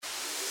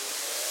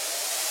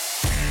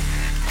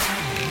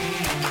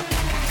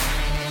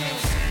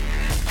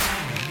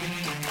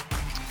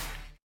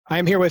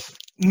I'm here with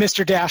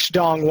Mr. Dash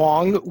Dong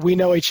Wong. We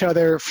know each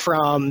other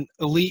from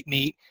Elite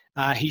Meet.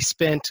 He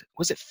spent,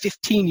 was it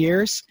 15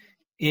 years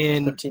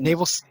in 15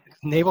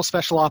 naval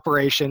special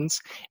operations,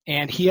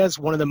 and he has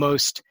one of the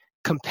most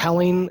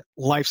compelling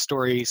life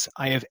stories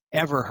I have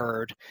ever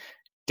heard.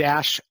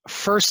 Dash,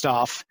 first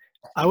off,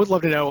 I would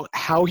love to know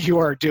how you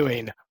are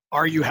doing.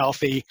 Are you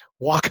healthy?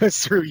 Walk us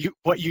through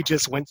what you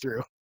just went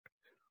through.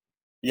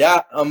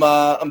 Yeah,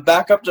 I'm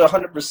back up to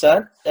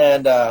 100%,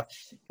 and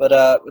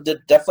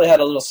definitely had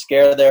a little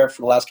scare there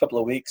for the last couple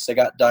of weeks. I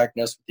got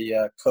diagnosed with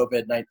the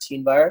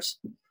COVID-19 virus,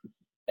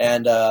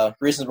 and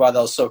reasons why that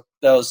was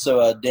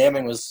so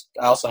damning was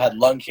I also had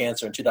lung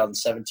cancer in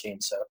 2017.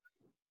 So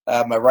I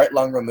had my right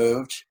lung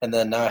removed, and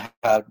then now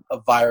I have a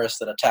virus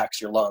that attacks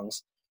your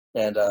lungs,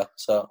 and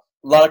so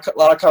a lot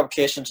of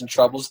complications and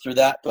troubles through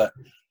that, but.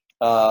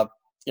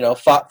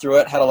 Fought through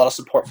it, had a lot of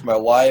support from my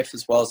wife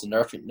as well as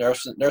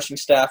the nursing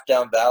staff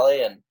down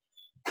Valley, and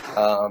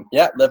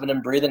living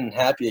and breathing and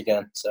happy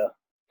again. So,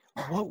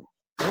 what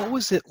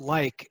was it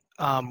like?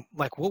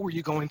 What were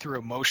you going through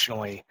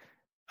emotionally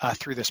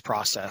through this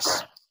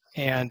process?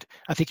 And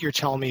I think you were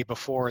telling me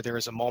before there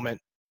was a moment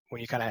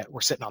when you kind of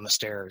were sitting on the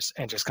stairs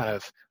and just kind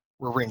of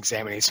were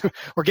re-examining.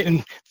 We're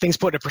getting things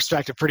put into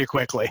perspective pretty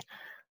quickly.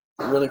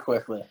 Really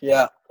quickly,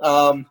 yeah.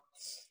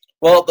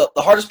 Well, the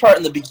hardest part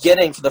in the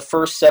beginning for the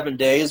first 7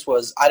 days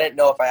was I didn't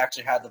know if I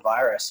actually had the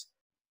virus.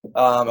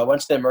 I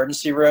went to the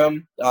emergency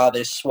room.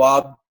 They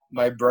swabbed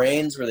my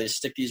brains where they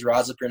stick these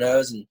rods up your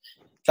nose and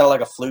kind of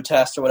like a flu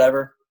test or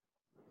whatever.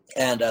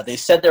 And they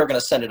said they were going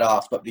to send it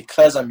off, but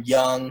because I'm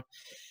young,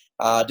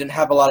 didn't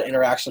have a lot of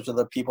interactions with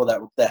the people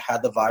that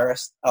had the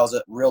virus, I was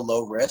at real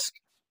low risk.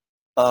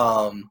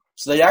 So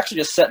they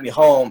actually just sent me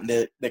home.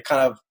 They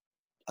kind of,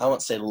 I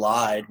won't say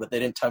lied, but they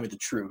didn't tell me the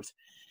truth.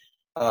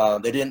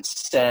 They didn't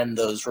send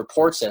those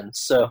reports in.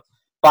 So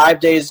 5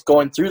 days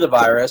going through the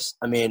virus,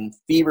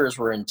 fevers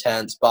were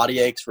intense, body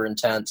aches were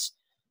intense,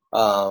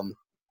 a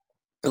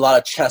lot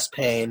of chest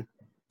pain.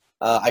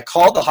 I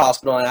called the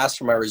hospital and asked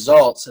for my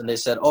results, and they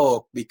said,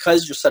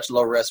 because you're such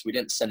low risk, we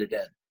didn't send it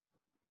in.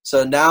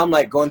 So now I'm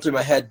going through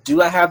my head,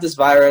 do I have this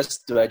virus?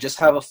 Do I just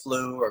have a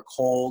flu or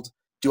cold?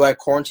 Do I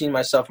quarantine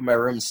myself in my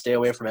room and stay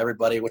away from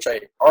everybody, which I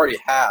already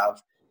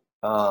have?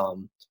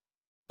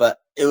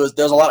 But there was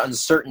a lot of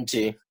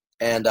uncertainty.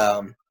 And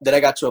then I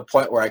got to a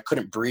point where I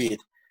couldn't breathe.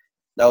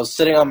 I was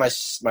sitting on my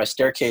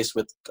staircase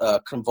with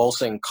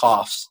convulsing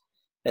coughs.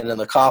 And then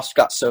the coughs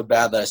got so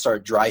bad that I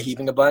started dry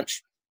heaving a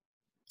bunch.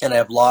 And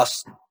I've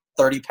lost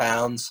 30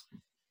 pounds.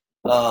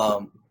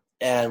 And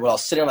when I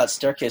was sitting on that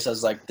staircase, I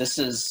was like, this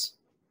is,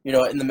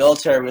 in the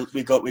military,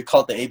 we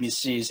call it the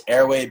ABCs,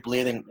 airway,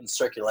 breathing, and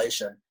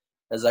circulation.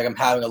 It's like I'm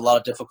having a lot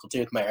of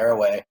difficulty with my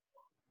airway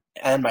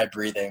and my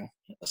breathing.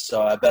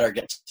 So I better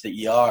get to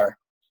the ER.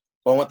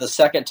 When I went the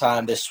second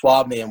time, they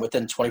swabbed me, and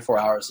within 24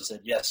 hours, they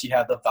said, yes, you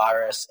have the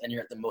virus, and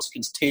you're at the most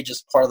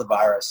contagious part of the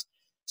virus.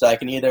 So I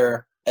can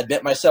either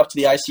admit myself to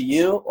the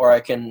ICU, or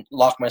I can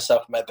lock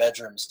myself in my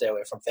bedroom and stay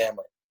away from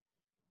family.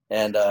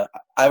 And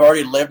I've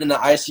already lived in the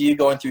ICU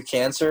going through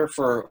cancer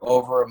for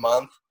over a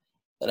month,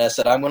 and I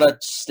said, I'm going to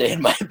stay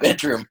in my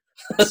bedroom.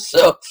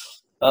 So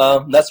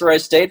that's where I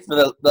stayed for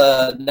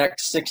the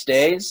next 6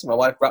 days. My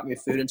wife brought me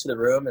food into the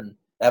room, and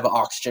I have an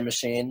oxygen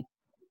machine.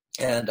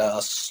 And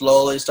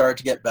slowly started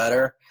to get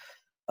better.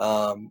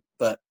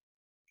 But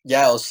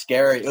yeah, it was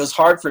scary. It was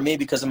hard for me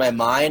because in my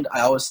mind,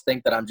 I always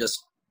think that I'm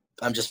just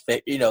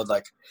fake, I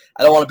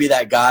don't want to be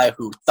that guy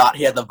who thought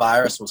he had the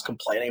virus and was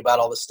complaining about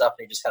all this stuff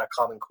and he just had a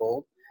common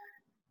cold.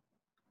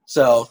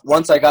 So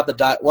once I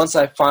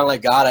finally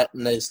got it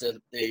and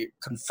they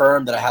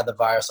confirmed that I had the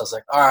virus, I was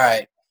like, all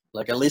right,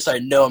 at least I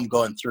know I'm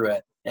going through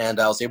it. And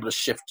I was able to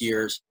shift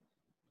gears.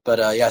 But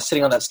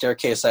sitting on that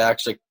staircase, I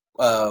actually,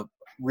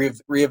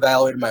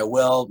 reevaluated my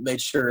will, made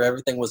sure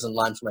everything was in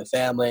line for my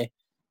family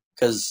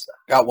because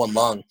I got one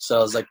lung. So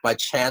I was like, my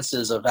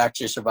chances of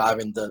actually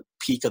surviving the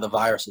peak of the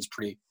virus is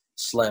pretty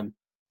slim.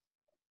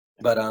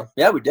 But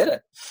we did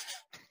it.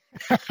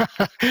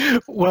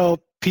 Well,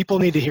 people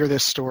need to hear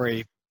this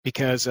story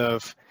because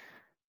of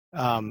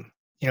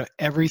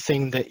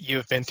everything that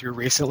you've been through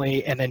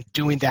recently, and then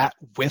doing that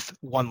with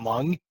one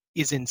lung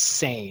is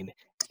insane.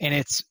 And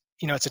it's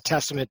a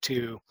testament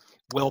to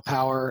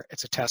willpower.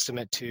 It's a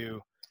testament to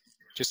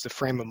just the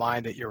frame of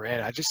mind that you're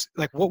in. I just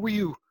was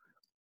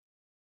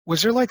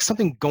there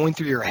something going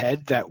through your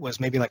head that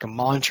was maybe like a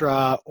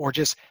mantra, or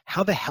just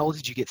how the hell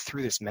did you get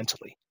through this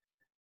mentally?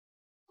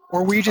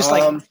 Or were you just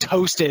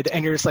toasted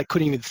and you're just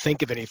couldn't even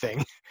think of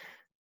anything?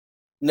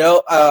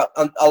 No, a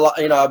lot,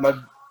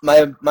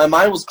 my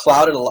mind was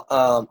clouded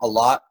a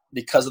lot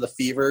because of the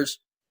fevers,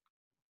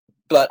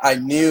 but I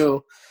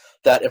knew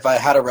that if I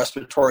had a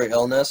respiratory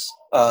illness,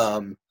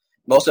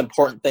 most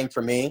important thing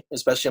for me,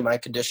 especially in my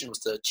condition, was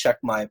to check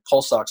my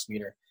pulse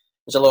oximeter.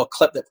 There's a little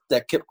clip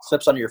that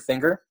clips onto your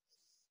finger,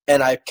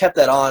 and I kept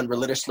that on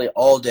religiously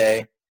all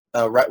day.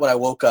 Right when I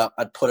woke up,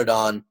 I'd put it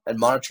on and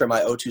monitor my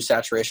O2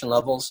 saturation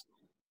levels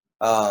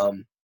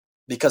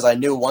because I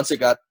knew once it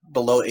got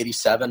below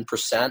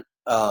 87%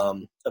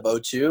 of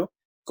O2,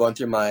 going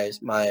through my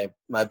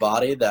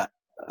body that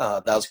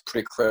was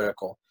pretty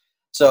critical.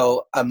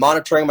 So I'm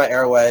monitoring my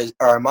airways,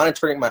 or I'm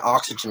monitoring my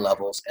oxygen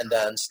levels, and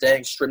then staying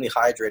extremely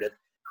hydrated.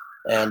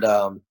 And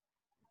the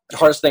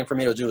hardest thing for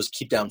me to do was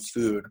keep down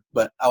food,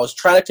 but I was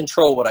trying to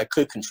control what I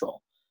could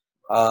control.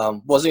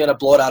 Wasn't going to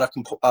blow it out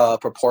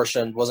of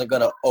proportion, wasn't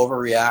going to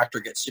overreact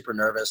or get super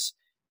nervous,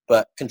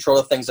 but control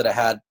the things that I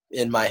had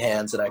in my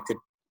hands that I could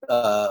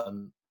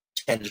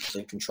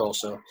tangibly control.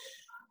 So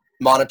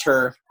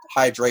monitor,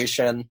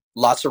 hydration,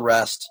 lots of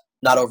rest,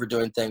 not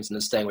overdoing things, and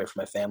then staying away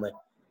from my family.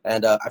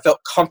 And I felt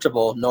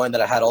comfortable knowing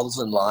that I had all this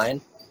in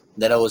line.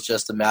 Then it was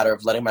just a matter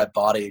of letting my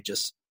body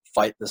just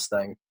fight this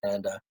thing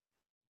and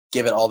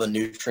give it all the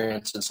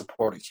nutrients and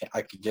support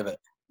I could give it.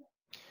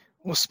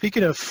 Well,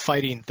 speaking of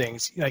fighting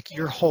things, like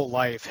your whole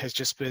life has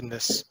just been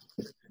this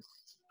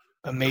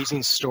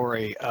amazing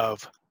story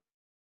of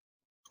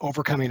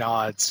overcoming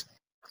odds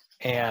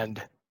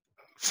and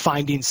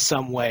finding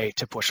some way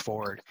to push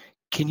forward.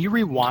 Can you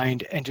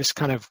rewind and just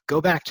kind of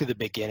go back to the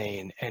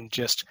beginning and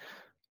just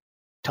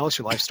tell us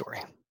your life story?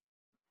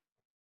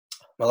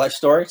 My life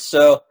story?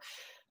 So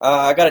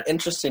I got an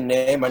interesting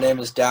name. My name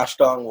is Dash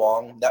Dong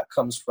Wong. That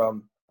comes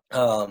from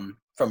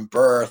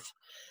birth.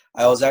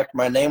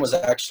 My name was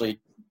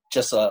actually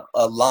just a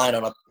line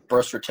on a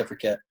birth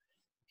certificate.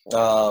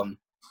 So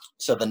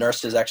the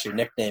nurses actually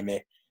nicknamed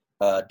me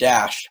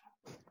Dash.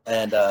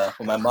 And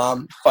when my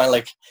mom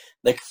finally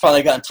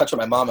got in touch with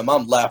my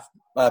mom left.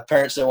 My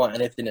parents didn't want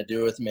anything to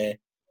do with me.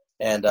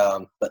 And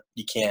but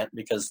you can't,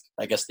 because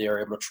I guess they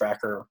were able to track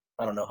her.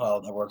 I don't know how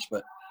that works,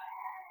 but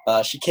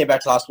she came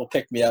back to the hospital,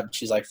 picked me up, and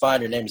she's like,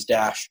 "Fine, your name's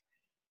Dash."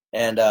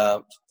 And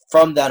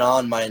from then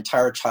on, my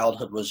entire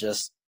childhood was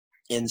just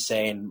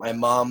insane. My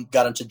mom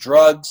got into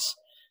drugs.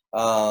 We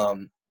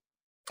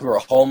were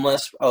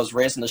homeless. I was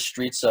raised in the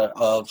streets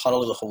of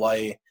Honolulu,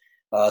 Hawaii,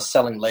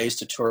 selling Lay's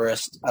to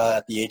tourists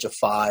at the age of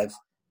 5.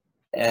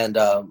 And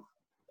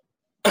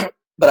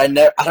but I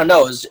don't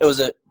know.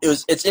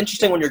 It's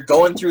interesting when you're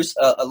going through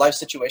a life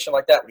situation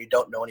like that when you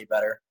don't know any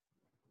better.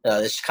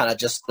 It's kind of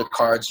just the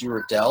cards you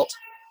were dealt.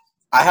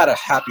 I had a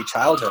happy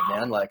childhood,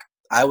 man. Like,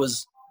 I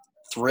was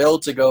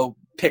thrilled to go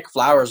pick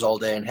flowers all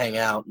day and hang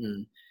out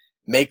and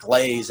make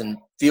Lay's and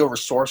feel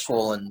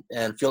resourceful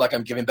and feel like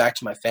I'm giving back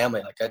to my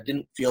family. Like, I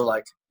didn't feel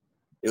like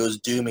it was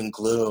doom and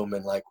gloom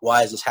and like,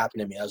 why is this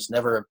happening to me?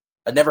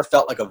 I never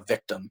felt like a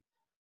victim.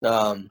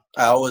 I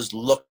always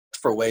looked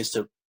for ways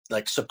to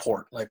like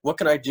support. Like, what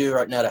can I do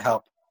right now to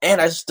help?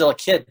 And I was still a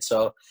kid,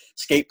 so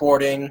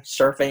skateboarding,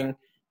 surfing,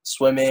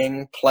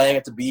 swimming, playing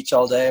at the beach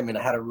all day. I mean,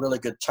 I had a really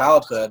good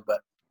childhood,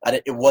 but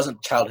it wasn't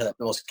the childhood that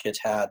most kids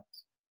had.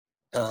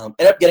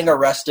 Ended up getting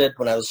arrested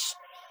when I was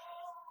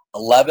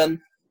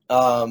 11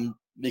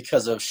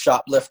 because of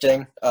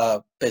shoplifting,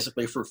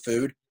 basically for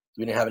food.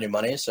 We didn't have any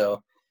money,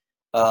 so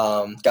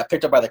got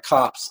picked up by the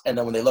cops. And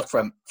then when they looked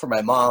for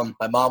my mom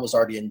was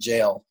already in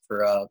jail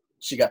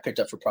she got picked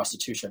up for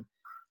prostitution.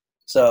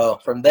 So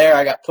from there,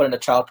 I got put into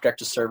Child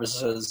Protective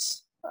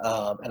Services,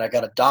 and I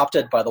got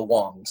adopted by the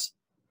Wongs.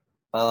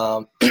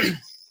 And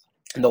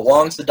the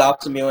Wongs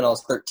adopted me when I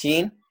was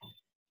 13.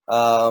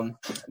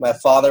 My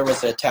father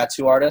was a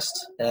tattoo artist,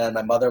 and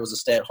my mother was a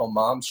stay-at-home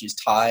mom. She's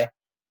Thai,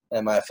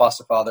 and my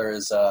foster father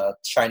is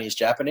Chinese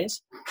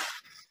Japanese,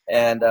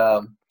 and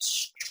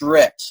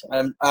strict.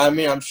 I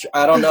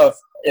don't know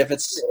if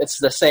it's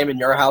the same in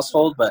your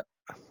household, but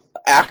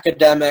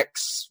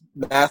academics,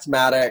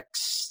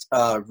 mathematics,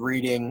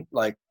 reading,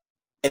 like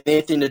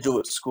anything to do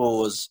with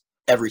school was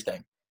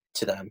everything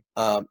to them.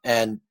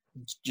 And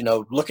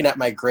looking at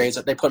my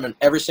grades, they put them in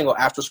every single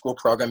after-school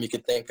program you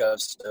could think of.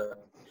 So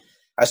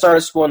I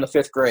started school in the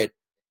 5th grade,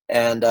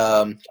 and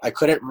I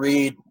couldn't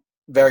read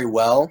very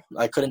well.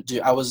 I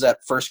was at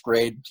 1st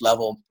grade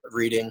level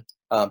reading.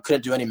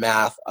 Couldn't do any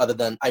math other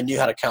than I knew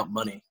how to count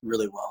money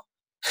really well.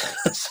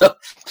 So,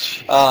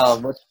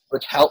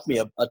 which helped me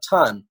a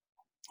ton.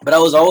 But I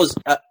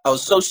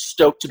was so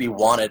stoked to be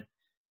wanted,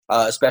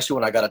 especially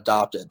when I got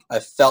adopted. I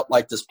felt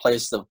like this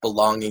place of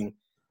belonging.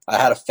 I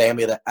had a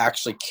family that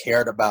actually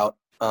cared about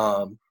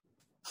how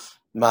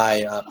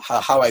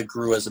I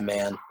grew as a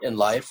man in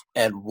life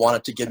and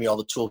wanted to give me all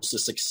the tools to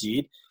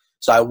succeed.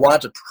 So I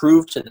wanted to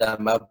prove to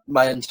them.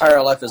 My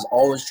entire life is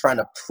always trying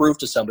to prove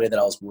to somebody that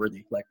I was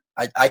worthy. Like,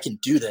 I can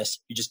do this.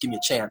 You just give me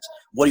a chance.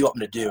 What do you want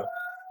me to do?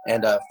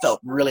 And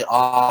felt really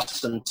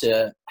awesome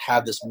to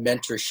have this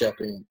mentorship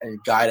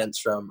and guidance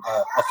from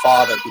a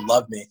father who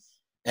loved me.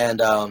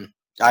 And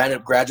I ended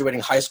up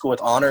graduating high school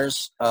with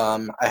honors.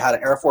 I had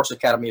an Air Force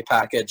Academy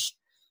package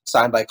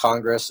signed by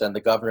Congress and the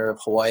governor of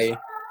Hawaii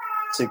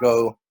to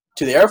go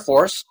to the Air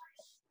Force.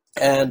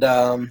 And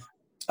I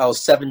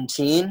was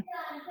 17.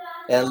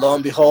 And lo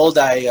and behold,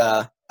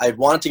 I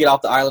wanted to get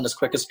off the island as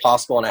quick as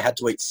possible, and I had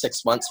to wait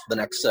 6 months for the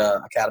next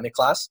academy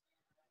class.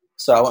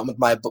 So I went with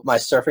my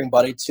surfing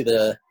buddy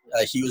to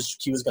he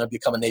was going to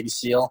become a Navy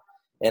SEAL,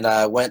 and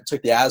I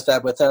took the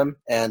ASVAB with him,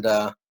 and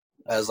I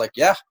was like,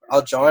 yeah,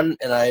 I'll join,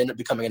 and I ended up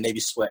becoming a Navy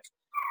SWCC.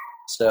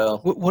 So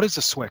what is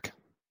a SWCC?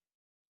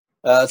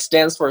 It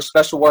stands for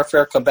Special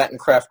Warfare Combatant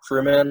Craft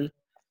Crewman.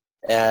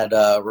 And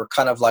we're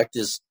kind of like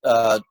this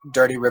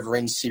dirty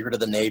riverine secret of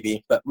the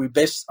Navy. But we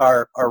based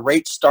our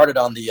rate started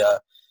on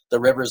the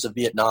rivers of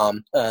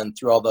Vietnam and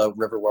through all the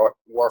river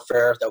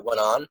warfare that went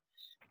on.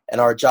 And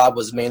our job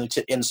was mainly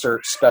to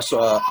insert special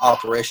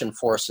operation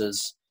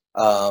forces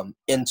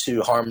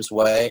into harm's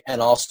way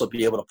and also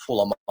be able to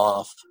pull them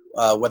off,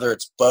 whether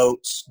it's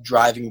boats,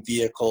 driving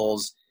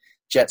vehicles,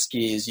 jet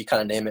skis, you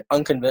kind of name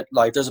it.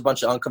 Like there's a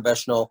bunch of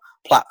unconventional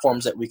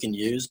platforms that we can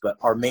use, but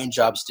our main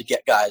job is to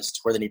get guys to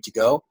where they need to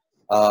go,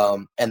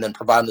 and then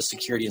provide them the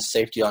security and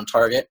safety on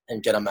target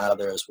and get them out of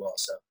there as well.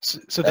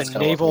 So the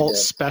Naval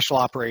Special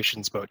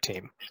Operations Boat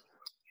Team.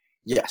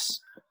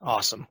 Yes.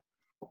 Awesome.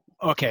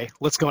 Okay,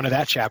 let's go into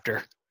that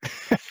chapter.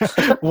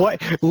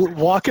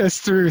 Walk us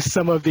through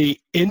some of the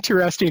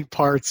interesting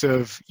parts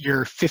of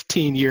your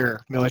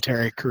 15-year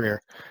military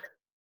career.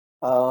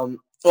 Well,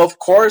 of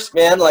course,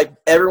 man, like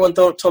everyone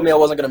told me I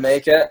wasn't going to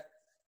make it,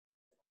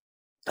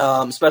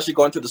 especially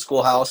going through the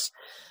schoolhouse.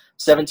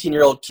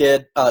 17-year-old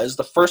kid. Is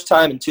the first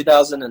time in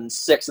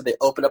 2006 that they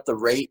opened up the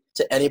rate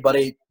to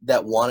anybody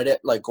that wanted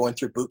it, like going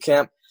through boot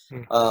camp.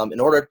 In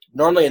order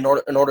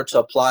to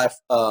apply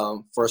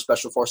for a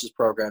special forces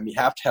program, you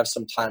have to have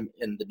some time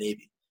in the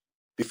Navy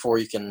before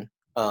you can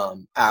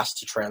ask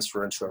to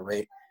transfer into a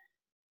rate.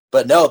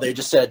 But no, they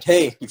just said,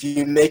 hey, if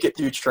you make it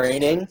through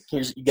training,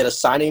 you get a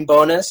signing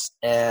bonus,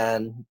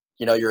 and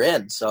you're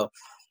in. So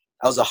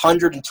I was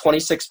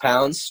 126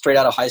 pounds straight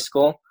out of high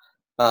school,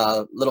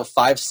 little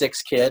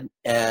 5'6" kid,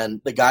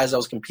 and the guys I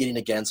was competing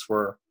against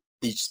were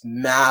these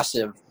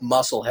massive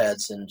muscle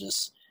heads and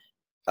just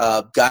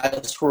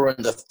guys who were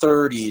in the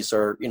 30s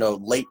or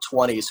late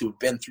 20s who've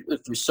been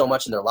through so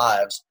much in their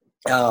lives.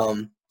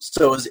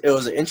 So it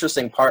was an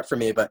interesting part for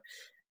me, but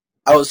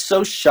I was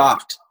so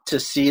shocked to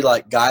see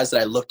like guys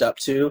that I looked up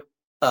to,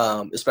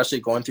 especially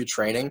going through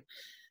training,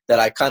 that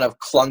I kind of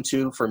clung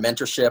to for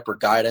mentorship or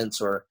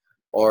guidance or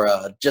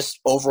just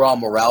overall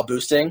morale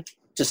boosting,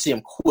 to see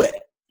them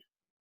quit.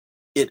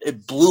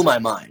 It blew my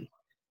mind,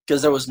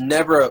 because there was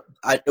never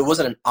it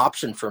wasn't an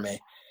option for me,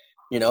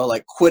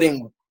 like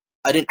quitting.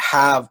 I didn't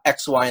have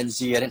X, Y, and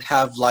Z. I didn't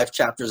have life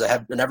chapters. I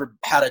have never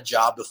had a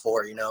job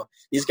before.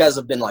 These guys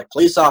have been like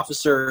police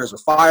officers or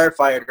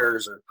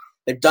firefighters, or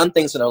they've done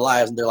things in their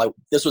lives, and they're like,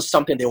 this was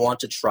something they want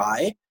to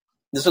try.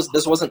 This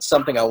wasn't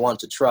something I wanted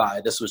to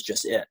try. This was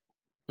just it.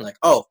 I'm like,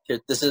 oh,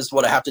 this is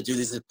what I have to do.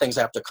 These are the things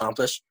I have to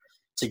accomplish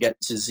to get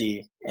to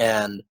Z.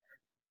 And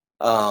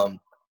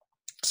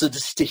so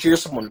just to hear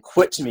someone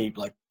quit to me,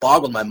 like,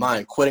 boggled my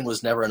mind. Quitting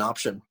was never an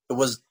option. It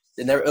was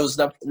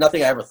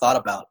nothing I ever thought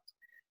about.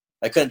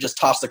 I couldn't just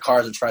toss the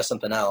cards and try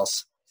something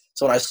else.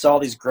 So when I saw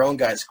these grown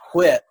guys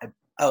quit,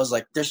 I was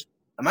like, there's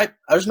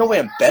no way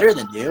I'm better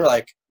than you.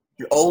 Like,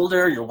 you're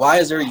older, you're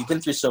wiser, you've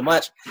been through so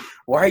much.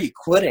 Why are you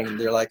quitting? And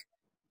they're like,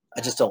 I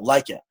just don't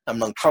like it.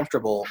 I'm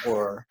uncomfortable,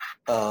 or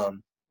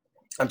I'm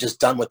just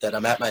done with it.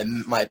 I'm at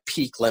my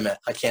peak limit.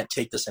 I can't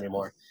take this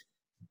anymore.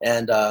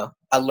 And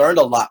I learned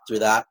a lot through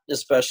that,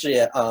 especially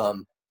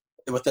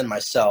within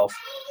myself,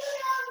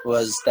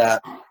 was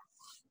that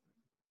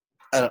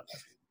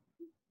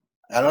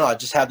I don't know, I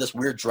just have this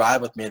weird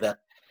drive with me that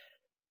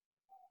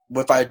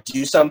if I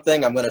do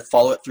something, I'm going to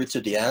follow it through to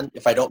the end.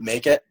 If I don't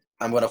make it,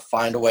 I'm going to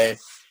find a way.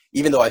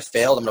 Even though I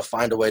failed, I'm going to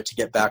find a way to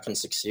get back and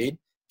succeed.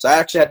 So I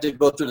actually had to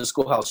go through the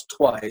schoolhouse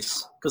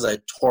twice because I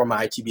tore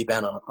my ITB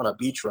band on a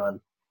beach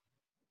run.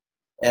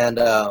 And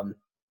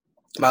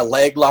my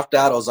leg locked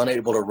out. I was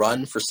unable to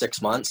run for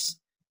 6 months.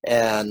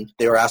 And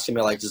they were asking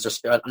me, like, is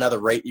there another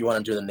rate you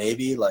want to do in the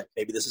Navy? Like,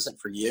 maybe this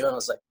isn't for you. And I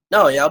was like,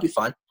 no, yeah, I'll be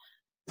fine.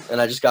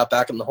 And I just got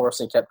back on the horse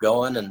and kept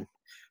going and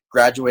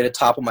graduated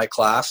top of my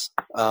class.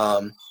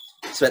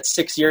 Spent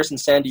 6 years in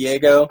San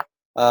Diego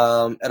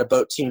at a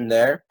boat team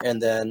there,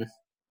 and then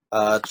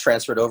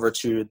transferred over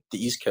to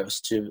the East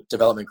Coast to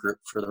development group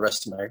for the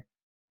rest of my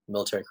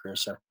military career.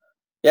 So,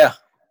 yeah.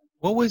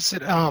 What was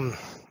it?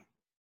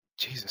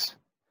 Jesus.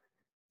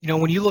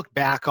 When you look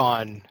back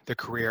on the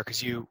career,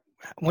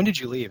 when did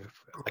you leave?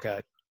 Like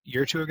a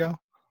year or two ago?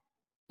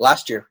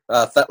 Last year.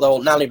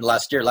 Not even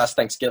last year, last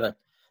Thanksgiving.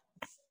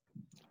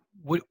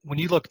 When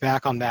you look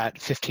back on that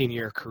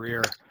 15-year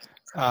career,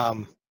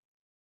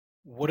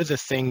 what are the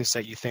things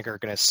that you think are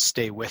going to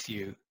stay with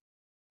you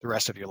the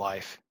rest of your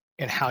life,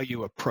 and how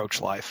you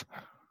approach life?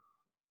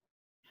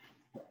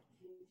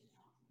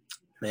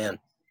 Man.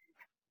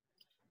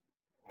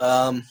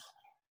 I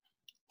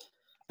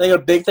think a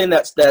big thing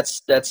that's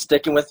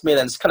sticking with me,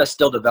 and it's kind of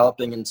still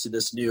developing into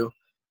this new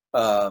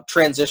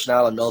transition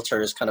out of the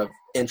military, is kind of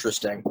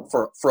interesting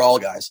for all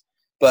guys.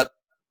 But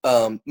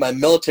my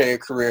military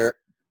career,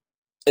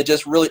 it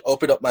just really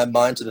opened up my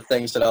mind to the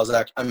things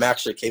that I'm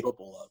actually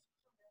capable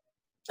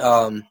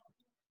of.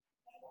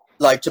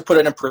 Like, to put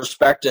it in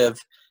perspective,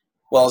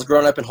 while I was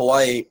growing up in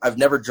Hawaii, I've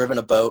never driven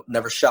a boat,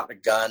 never shot a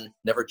gun,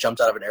 never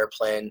jumped out of an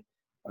airplane.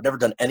 I've never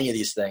done any of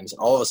these things. And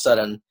all of a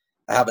sudden,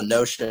 I have a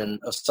notion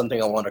of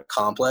something I want to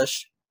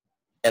accomplish,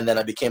 and then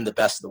I became the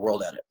best in the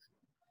world at it.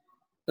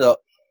 So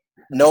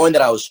knowing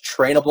that I was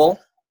trainable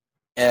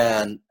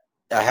and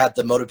I had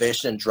the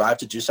motivation and drive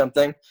to do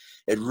something,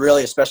 it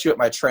really, especially with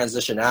my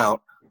transition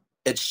out,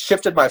 it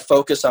shifted my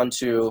focus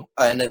onto,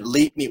 and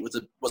Elite Meet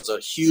was a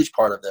huge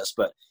part of this,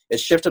 but it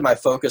shifted my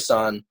focus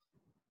on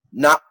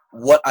not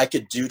what I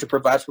could do to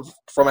provide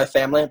for my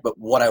family, but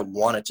what I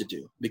wanted to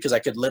do. Because I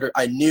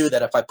knew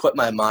that if I put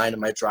my mind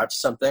and my drive to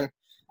something,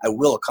 I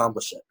will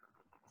accomplish it.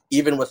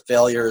 Even with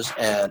failures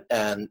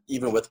and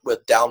even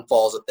with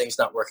downfalls and things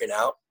not working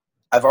out,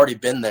 I've already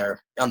been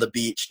there on the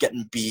beach,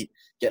 getting beat,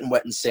 getting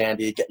wet and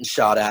sandy, getting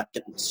shot at,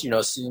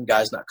 seeing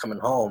guys not coming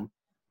home.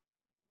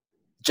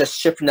 Just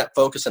shifting that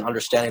focus and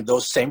understanding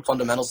those same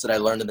fundamentals that I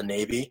learned in the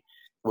Navy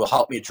will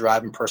help me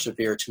drive and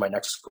persevere to my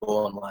next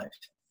goal in life.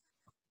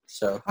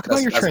 So talk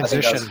about your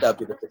transition.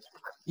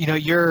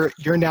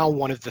 You're now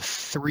one of the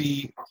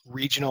 3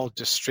 regional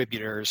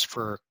distributors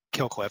for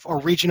Killcliff, or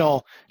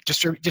regional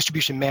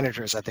distribution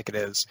managers, I think it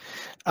is.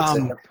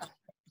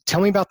 Tell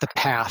me about the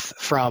path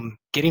from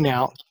getting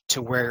out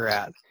to where you're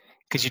at,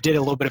 because you did a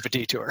little bit of a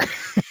detour.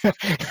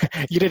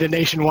 You did a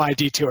nationwide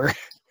detour.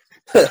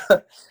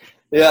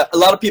 Yeah, a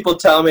lot of people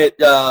tell me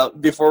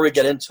before we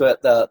get into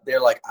it, they're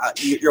like,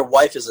 your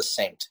wife is a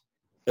saint.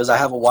 Because I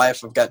have a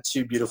wife, I've got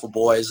 2 beautiful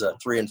boys,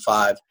 3 and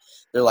 5.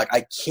 They're like,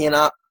 I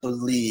cannot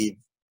believe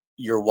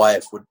your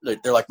wife would,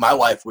 they're like, my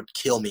wife would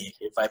kill me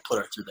if I put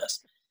her through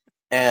this.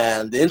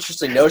 And the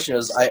interesting notion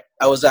is I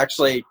was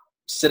actually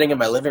sitting in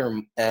my living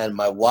room, and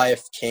my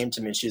wife came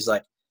to me and she's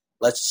like,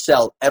 let's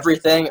sell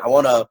everything.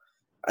 I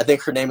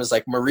think her name is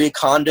like Marie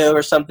Kondo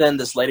or something,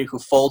 this lady who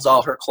folds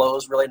all her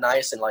clothes really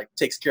nice and like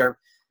takes care of,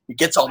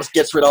 gets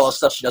rid of all the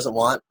stuff she doesn't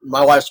want.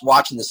 My wife's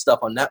watching this stuff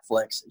on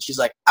Netflix, and she's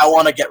like, I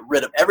want to get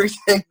rid of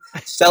everything,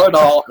 sell it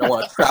all, and I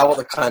want to travel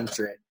the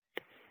country.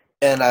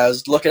 And I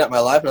was looking at my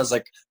life, and I was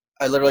like,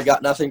 I literally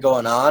got nothing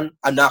going on.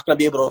 I'm not going to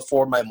be able to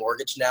afford my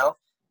mortgage now.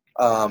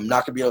 I'm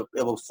not going to be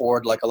able to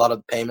afford like a lot of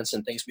the payments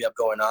and things we have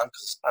going on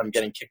because I'm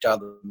getting kicked out of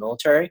the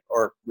military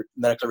or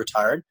medically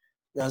retired.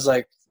 And I was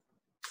like,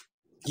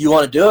 you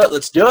want to do it?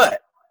 Let's do it.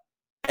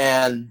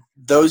 And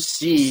those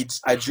seeds,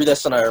 I drew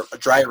this on a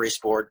dry erase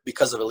board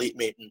because of Elite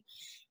Meet. And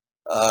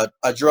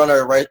I drew on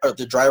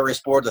the dry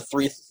erase board the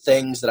 3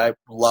 things that I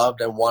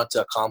loved and wanted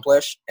to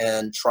accomplish,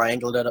 and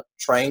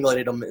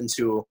triangulated them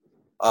into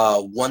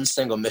one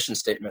single mission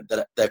statement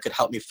that could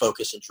help me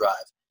focus and drive.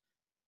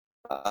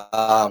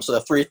 So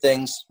the 3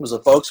 things was a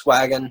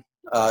Volkswagen,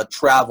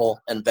 travel,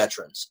 and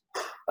veterans,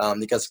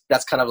 because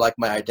that's kind of like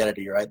my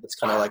identity, right? That's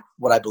kind of like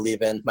what I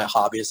believe in, my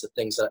hobbies, the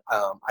things that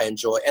I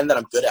enjoy and that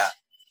I'm good at.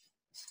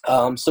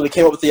 So we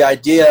came up with the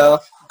idea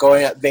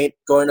going to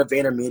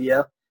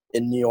VaynerMedia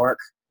in New York,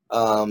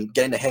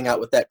 getting to hang out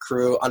with that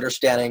crew,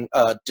 understanding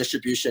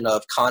distribution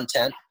of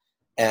content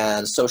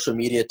and social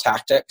media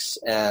tactics,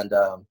 and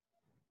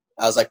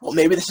I was like, well,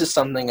 maybe this is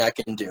something I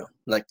can do.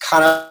 Like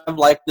kind of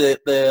like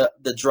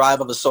the drive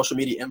of a social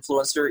media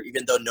influencer,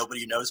 even though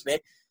nobody knows me.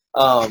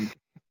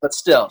 But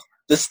still,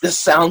 this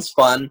sounds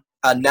fun.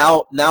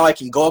 Now I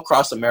can go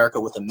across America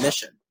with a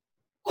mission.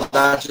 I'm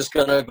not just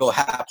going to go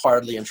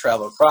half-heartedly and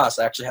travel across.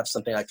 I actually have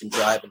something I can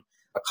drive and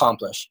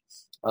accomplish.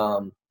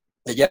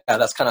 Yeah,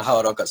 that's kind of how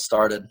it all got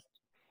started.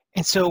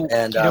 And so,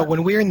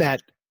 when we were in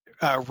that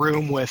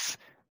room with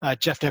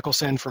Jeff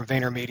Nicholson from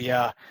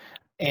VaynerMedia,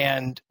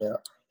 and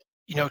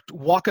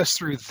walk us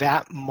through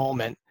that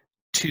moment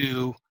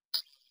to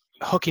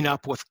hooking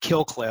up with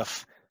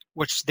Killcliff,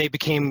 which they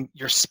became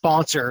your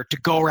sponsor to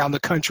go around the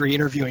country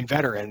interviewing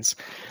veterans.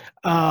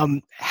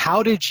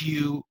 How did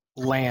you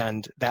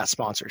land that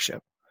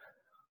sponsorship?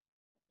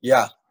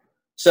 Yeah.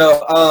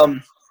 So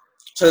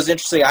it was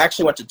interesting. I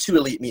actually went to 2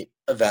 Elite Meet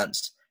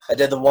events. I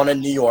did the one in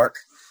New York,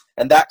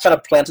 and that kind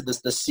of planted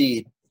the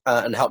seed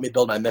and helped me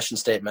build my mission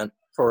statement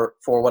for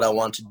what I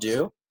wanted to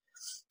do.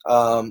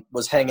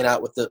 Was hanging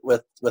out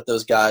with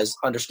those guys,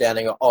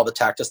 understanding all the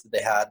tactics that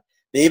they had.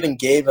 They even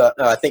gave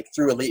I think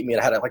through Elite Meet,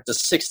 I had like the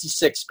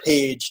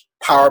 66-page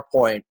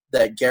PowerPoint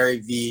that Gary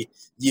Vee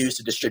used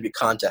to distribute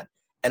content.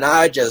 And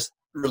I just,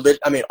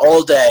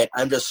 all day,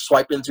 I'm just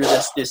swiping through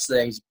these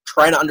things,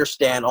 trying to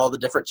understand all the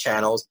different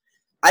channels.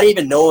 I didn't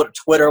even know what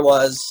Twitter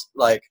was.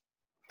 Like,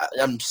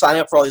 I'm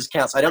signing up for all these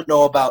accounts. I don't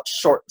know about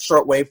short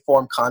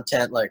waveform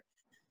content. Like,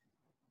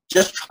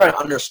 just trying to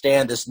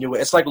understand this new.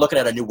 It's like looking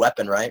at a new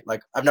weapon, right?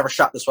 Like, I've never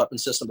shot this weapon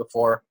system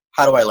before.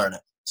 How do I learn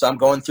it? So I'm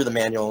going through the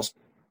manuals.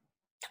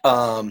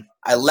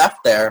 I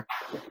left there,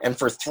 and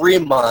for 3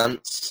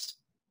 months,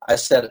 I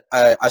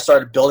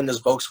started building this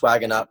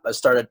Volkswagen up. I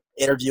started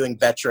interviewing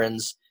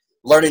veterans,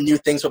 learning new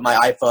things with my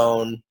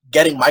iPhone,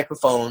 getting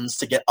microphones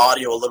to get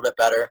audio a little bit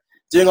better,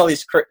 doing all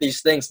these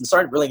things, and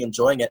started really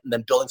enjoying it, and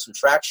then building some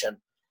traction.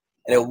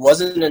 And it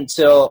wasn't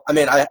until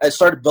I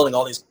started building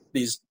all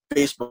these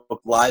Facebook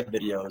Live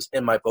videos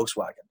in my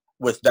Volkswagen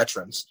with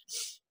veterans,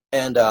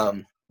 and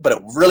but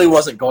it really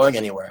wasn't going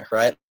anywhere,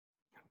 right?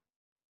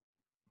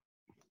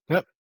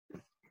 Yep.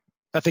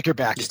 I think you're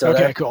back. You still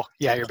okay, there? Cool.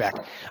 Yeah, you're back.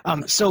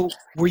 So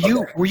were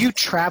you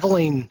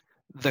traveling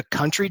the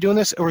country doing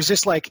this, or was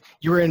this like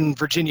you were in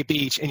Virginia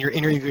Beach and you're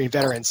interviewing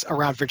veterans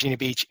around Virginia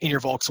Beach in your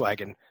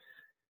Volkswagen?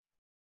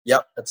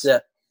 Yep, that's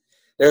it.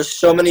 There's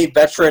so many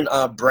veteran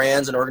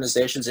brands and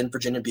organizations in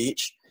Virginia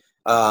Beach.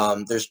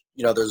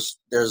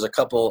 There's a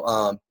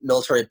couple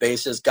military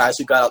bases, guys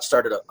who got out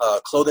started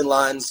clothing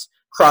lines,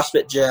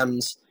 CrossFit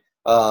gyms,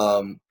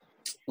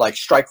 like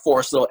Strike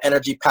Force, little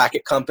energy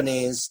packet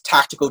companies,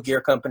 tactical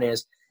gear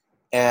companies.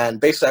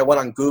 And basically, I went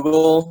on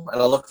Google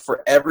and I looked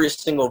for every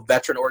single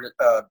veteran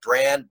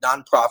brand,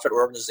 nonprofit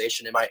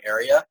organization in my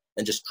area,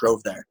 and just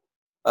drove there.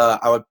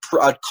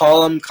 I'd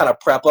call them, kind of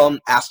prep them,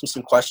 ask them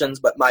some questions.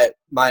 But my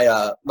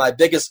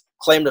biggest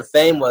claim to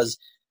fame was,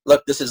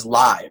 look, this is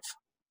live.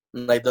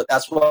 Like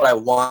that's what I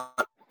want.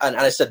 And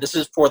I said, this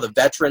is for the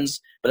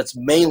veterans, but it's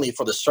mainly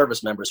for the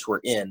service members who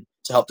are in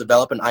to help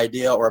develop an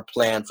idea or a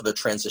plan for the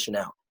transition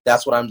out.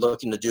 That's what I'm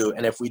looking to do.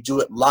 And if we do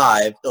it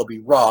live, it'll be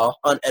raw,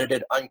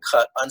 unedited,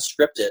 uncut,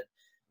 unscripted,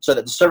 so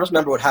that the service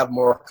member would have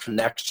more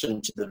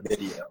connection to the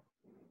video.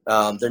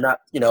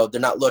 They're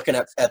not looking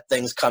at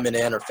things coming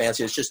in or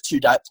fancy. It's just two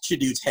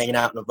dudes hanging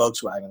out in a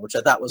Volkswagen, which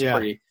I thought was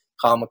pretty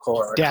comical.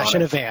 Or dash iconic.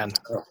 In a van.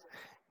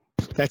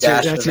 That's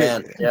dash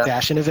it. Yeah.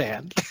 Dash in a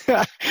van.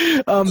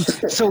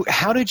 So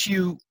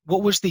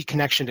what was the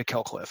connection to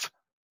Killcliff?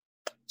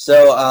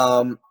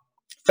 So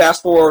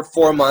fast forward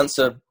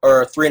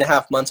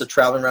 3.5 months of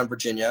traveling around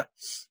Virginia.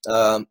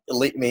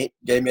 Elite Meat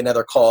gave me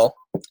another call,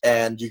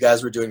 and you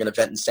guys were doing an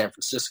event in San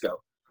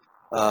Francisco.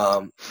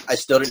 I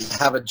still didn't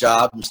have a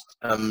job.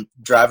 I'm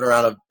driving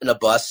around in a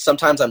bus.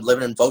 Sometimes I'm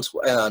living in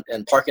Volkswagen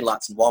and parking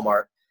lots in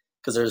Walmart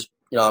because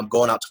I'm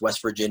going out to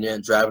West Virginia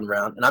and driving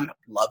around, and I'm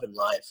loving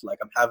life. Like,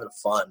 I'm having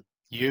fun.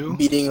 You,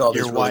 meeting all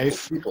these your really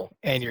wife, cool people,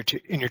 and your two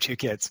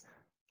kids.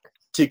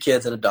 2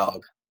 kids and a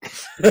dog.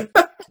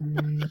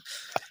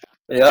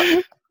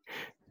 Yeah.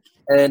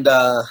 And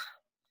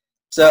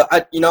so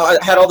I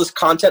had all this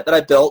content that I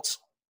built,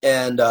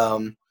 and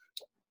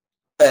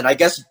I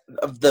guess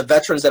the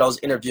veterans that I was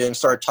interviewing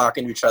started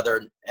talking to each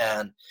other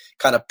and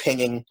kind of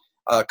pinging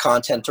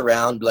content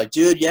around, like,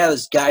 dude, yeah,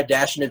 this guy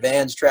dashing in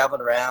vans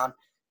traveling around,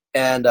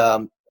 and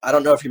I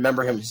don't know if you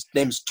remember him. His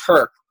name's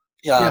Turk.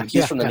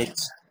 He's from the Navy.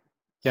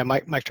 Yeah,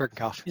 Mike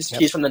Turkenkoff.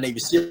 He's from the Navy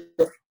SEAL.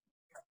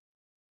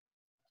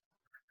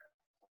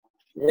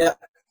 Yeah.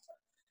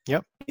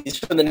 Yep. He's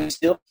from the Navy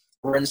SEAL.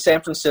 We're in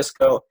San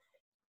Francisco,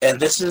 and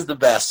this is the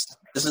best.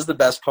 This is the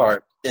best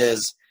part,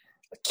 is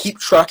Keep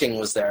Trucking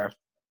was there.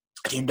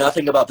 I knew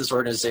nothing about this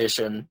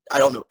organization. I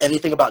don't know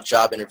anything about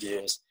job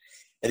interviews.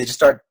 And they just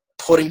started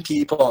putting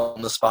people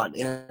on the spot and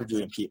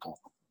interviewing people.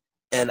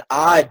 And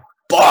I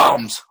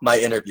bombed my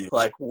interview.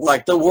 Like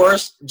the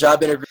worst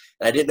job interview.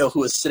 And I didn't know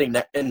who was sitting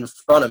in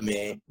front of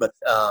me, but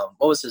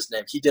what was his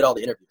name? He did all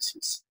the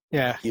interviews.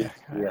 I know who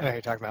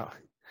you're talking about.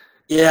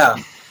 Yeah.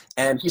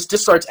 And he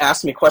just starts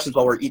asking me questions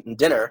while we're eating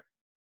dinner.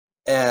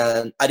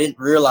 And I didn't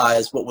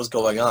realize what was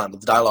going on with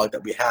the dialogue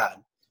that we had.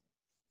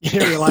 You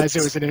didn't realize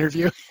it was an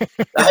interview?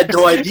 I had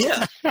no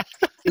idea.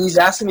 He's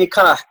asking me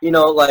kind of,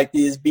 like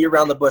these beat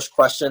around the bush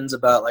questions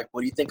about, like,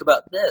 what do you think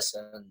about this?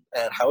 And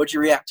how would you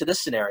react to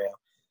this scenario?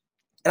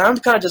 And I'm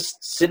kind of just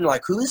sitting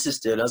like, who is this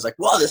dude? And I was like,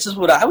 well, this is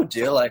what I would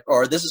do,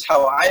 or this is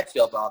how I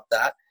feel about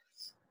that.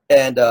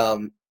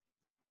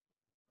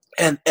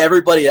 And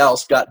everybody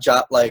else got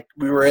job. Like,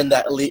 we were in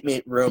that Elite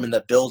Meat room in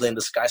the building,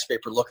 the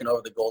skyscraper, looking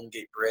over the Golden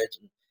Gate Bridge,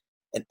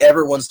 and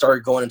everyone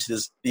started going into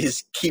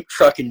these Keep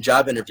Trucking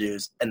job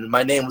interviews, and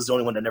my name was the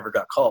only one that never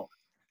got called.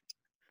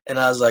 And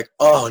I was like,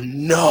 oh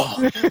no,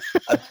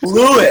 I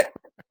blew it.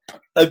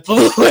 Like,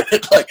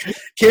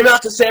 came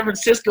out to San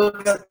Francisco,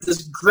 got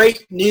this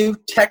great new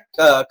tech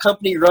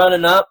company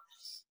running up,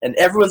 and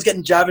everyone's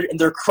getting job, and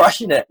they're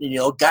crushing it.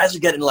 And, guys are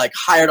getting like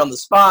hired on the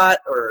spot,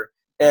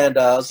 and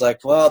I was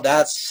like, well,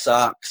 that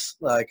sucks.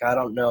 Like, I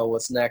don't know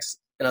what's next.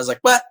 And I was like,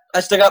 what? I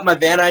still got my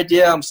van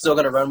idea. I'm still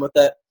gonna run with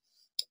it.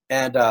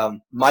 And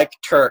Mike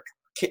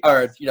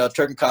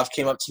Turkenkoff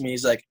came up to me.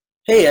 He's like,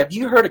 hey, have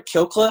you heard of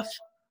Killcliff?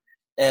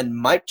 And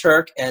Mike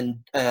Turk and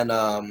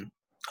John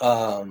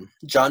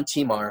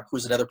Timar,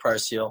 who's another prior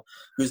SEAL,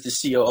 who's the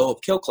COO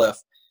of Killcliff,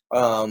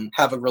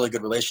 have a really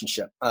good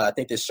relationship. I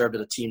think they served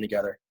as a team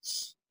together.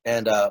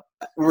 And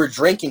we were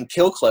drinking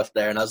Killcliff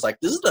there, and I was like,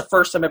 this is the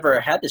first time I've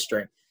ever had this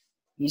drink.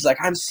 He's like,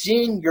 I'm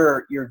seeing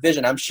your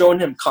vision. I'm showing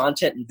him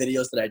content and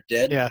videos that I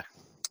did. Yeah.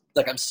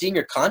 Like, I'm seeing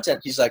your content.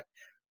 He's like,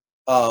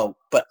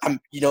 but I'm,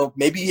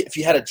 maybe if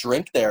you had a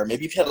drink there,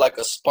 maybe if you had like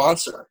a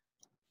sponsor.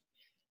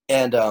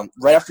 And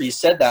right after he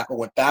said that, I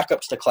went back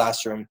up to the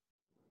classroom.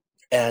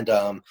 And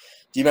do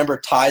you remember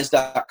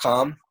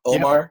Ties.com?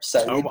 Omar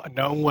said,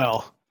 know him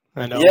well.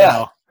 I know him yeah.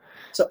 well.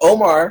 So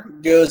Omar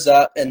goes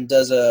up and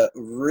does a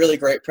really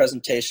great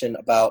presentation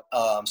about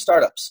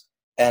startups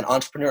and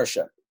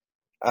entrepreneurship.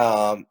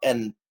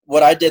 And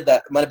what I did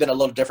that might have been a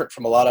little different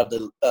from a lot of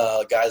the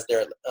guys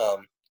there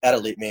at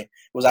Elite Meat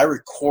was I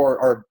record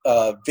or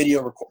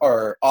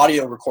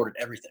audio recorded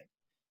everything,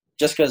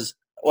 just because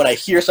when I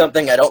hear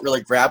something, I don't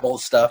really grab all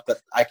the stuff,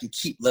 but I can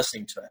keep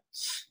listening to it.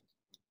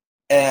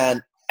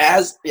 And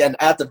at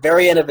the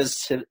very end of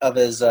his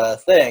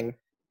thing,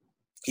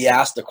 he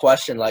asked the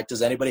question, like,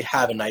 does anybody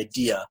have an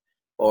idea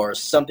or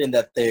something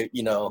that they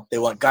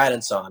want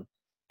guidance on?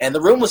 And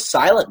the room was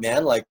silent,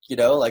 man. I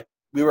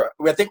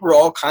think we're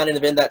all kind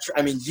of in that.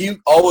 I mean, you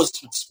always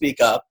would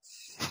speak up.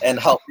 and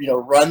help,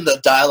 run the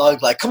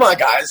dialogue. Like, come on,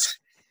 guys.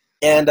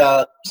 And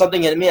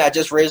something in me, I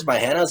just raised my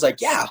hand. I was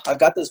like, yeah, I've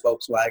got this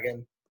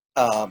Volkswagen.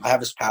 I have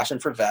this passion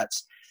for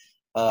vets.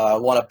 I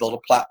want to build a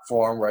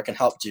platform where I can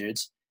help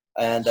dudes.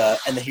 And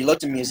then he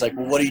looked at me. He's like,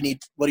 well, what do you need?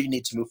 What do you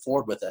need to move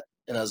forward with it?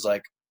 And I was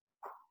like,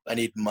 I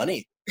need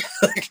money.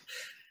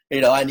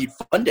 I need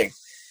funding.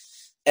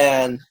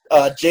 And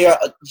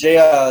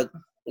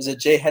is it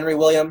J. Henry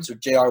Williams or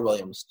J.R.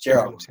 Williams?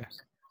 J.R. Williams,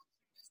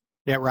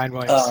 yeah, Ryan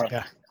Williams.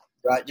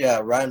 Right.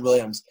 Yeah, Ryan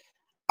Williams.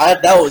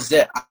 That was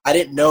it. I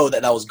didn't know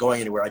that was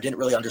going anywhere. I didn't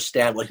really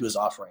understand what he was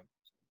offering.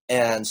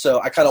 And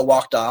so I kind of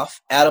walked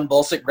off. Adam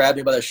Bulsick grabbed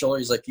me by the shoulder.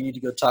 He's like, you need to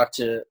go talk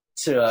to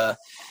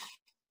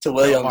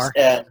Williams. Omar.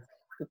 And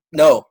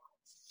no,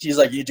 he's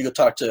like, you need to go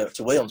talk to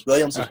Williams.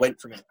 Williams was waiting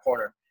for me in the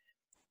corner.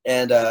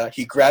 And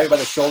he grabbed me by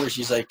the shoulders.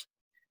 He's like,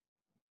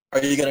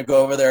 are you going to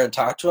go over there and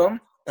talk to him? And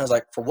I was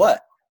like, for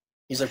what?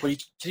 He's like, what are you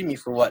kidding me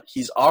for what?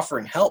 He's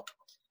offering help.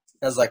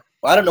 And I was like,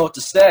 well, I don't know what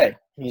to say.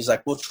 And he's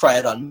like, well, try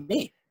it on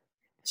me.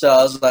 So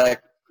I was like,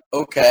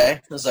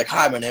 okay. I was like,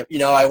 hi, my name.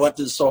 I went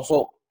through this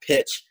whole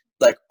pitch,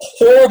 like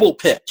horrible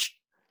pitch.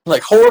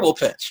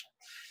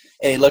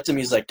 And he looked at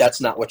me. He's like,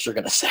 that's not what you're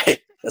going to say.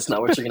 That's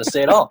not what you're going to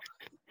say at all.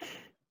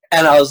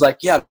 And I was like,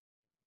 yeah,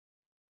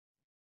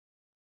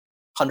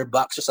 $100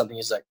 or something.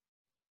 He's like,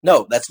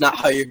 no, that's not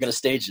how you're going to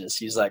stage this.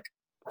 He's like,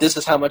 this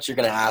is how much you're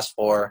going to ask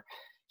for.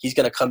 He's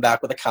going to come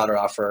back with a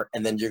counteroffer,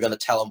 and then you're going to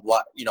tell him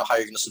how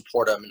you're going to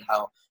support him and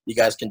how you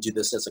guys can do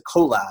this as a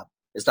collab.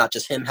 It's not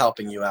just him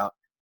helping you out.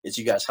 It's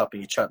you guys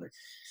helping each other.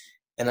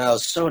 And I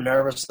was so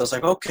nervous. I was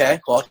like, okay,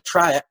 well, I'll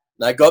try it.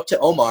 And I go up to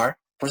Omar,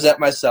 present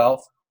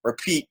myself,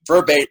 repeat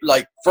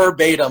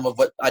verbatim of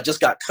what I just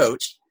got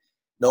coached.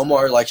 And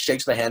Omar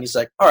shakes my hand. He's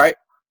like, all right,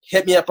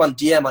 hit me up on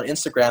DM on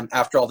Instagram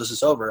after all this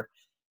is over,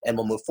 and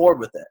we'll move forward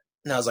with it.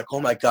 And I was like, oh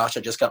my gosh,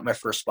 I just got my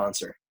first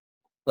sponsor.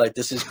 Like,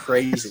 this is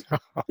crazy.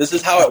 This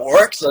is how it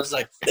works. I was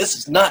like, this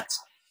is nuts.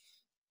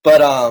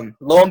 But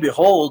lo and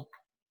behold,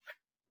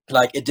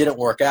 it didn't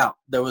work out.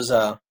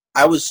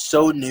 I was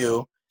so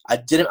new. I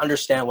didn't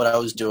understand what I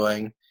was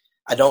doing.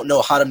 I don't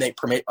know how to make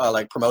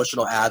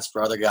promotional ads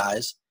for other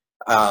guys.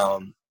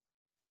 And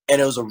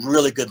it was a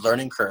really good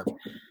learning curve.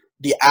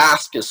 The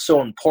ask is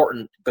so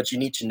important, but you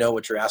need to know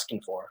what you're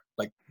asking for.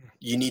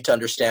 You need to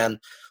understand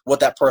what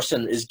that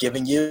person is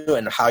giving you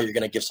and how you're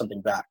going to give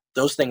something back.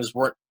 Those things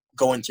weren't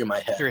going through my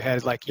head. Through your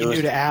head, you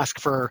knew to ask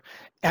for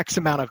X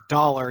amount of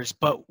dollars,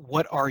 but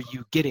what are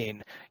you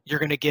getting? You're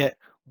going to get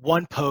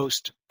one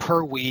post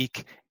per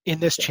week in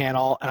this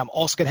channel, and I'm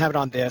also going to have it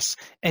on this.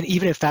 And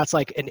even if that's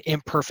an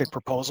imperfect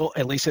proposal,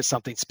 at least it's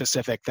something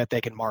specific that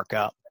they can mark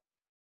up.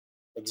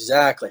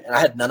 Exactly. And I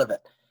had none of it.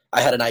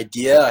 I had an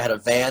idea, I had a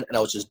van, and I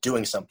was just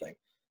doing something.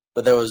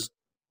 But there was,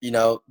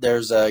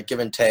 there's a give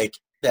and take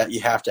that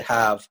you have to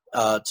have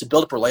to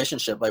build up a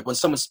relationship. When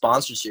someone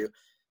sponsors you,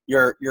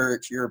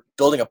 you're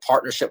building a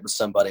partnership with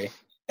somebody,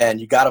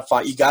 and you got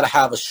to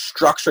have a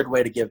structured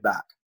way to give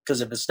back. Because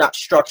if it's not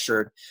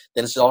structured,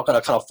 then it's all going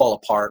to kind of fall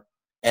apart,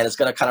 and it's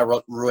going to kind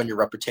of ruin your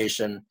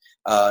reputation,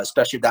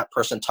 especially if that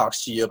person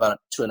talks to you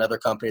to another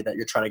company that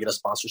you're trying to get a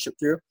sponsorship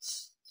through.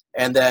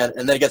 And then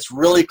it gets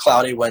really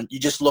cloudy when you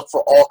just look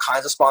for all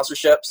kinds of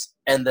sponsorships,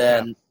 and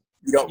then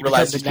you don't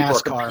realize these people are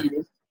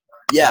competing.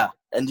 Yeah,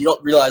 and you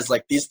don't realize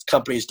these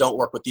companies don't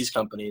work with these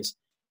companies,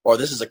 or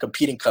this is a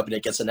competing company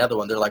against another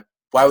one. They're like,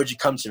 why would you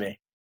come to me?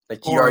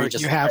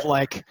 You have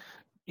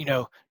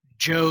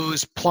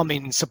Joe's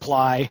Plumbing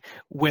Supply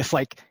with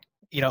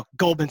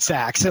Goldman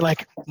Sachs, and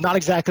not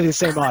exactly the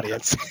same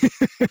audience.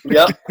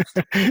 Yep.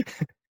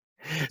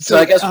 So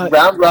I guess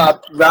round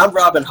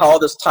robin, how all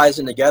this ties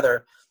in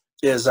together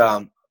is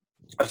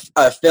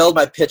I failed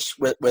my pitch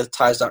with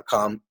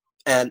Ties.com,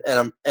 and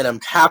I'm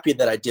happy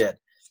that I did,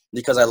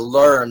 because I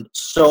learned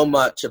so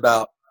much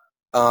about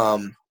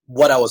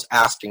what I was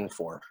asking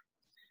for.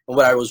 And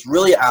what I was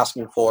really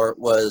asking for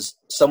was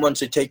someone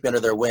to take me under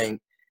their wing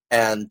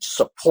and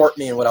support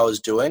me in what I was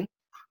doing,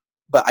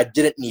 but I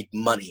didn't need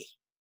money.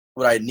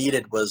 What I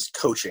needed was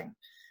coaching,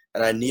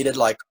 and I needed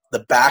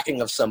the backing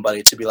of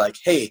somebody to be like,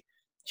 hey,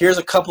 here's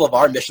a couple of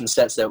our mission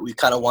sets that we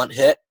kind of want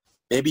hit.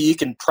 Maybe you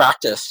can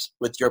practice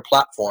with your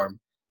platform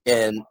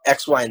in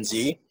X, Y, and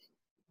Z,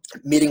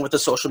 meeting with a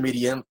social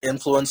media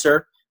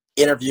influencer,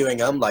 interviewing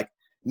them,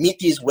 meet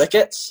these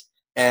wickets,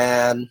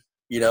 and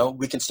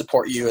we can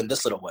support you in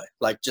this little way.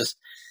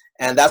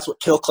 And that's what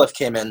Killcliff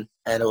came in,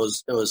 and it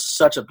was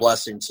such a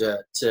blessing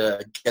to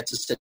get to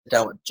sit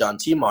down with John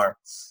Timar.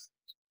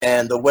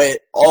 And the way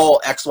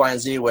all X, Y, and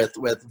Z with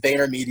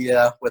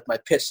VaynerMedia, with my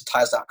pitch to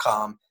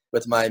Ties.com,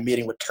 with my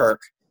meeting with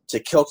Turk to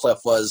Killcliff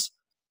was,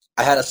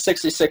 I had a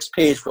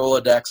 66-page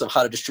Rolodex of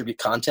how to distribute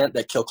content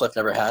that Killcliff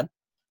never had,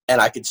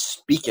 and I could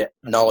speak it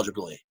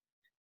knowledgeably.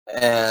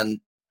 And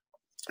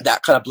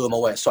that kind of blew them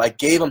away. So I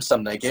gave them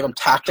something. I gave them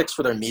tactics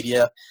for their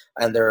media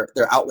and their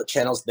outlet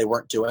channels they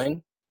weren't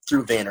doing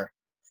through Vayner.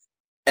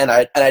 And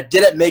I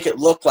didn't make it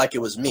look like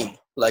it was me.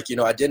 I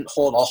didn't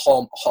hold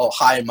all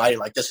high and mighty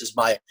this is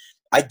my.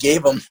 I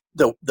gave them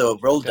the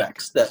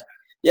Rolodex and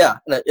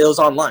it was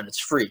online. It's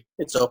free.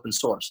 It's open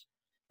source.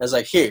 I was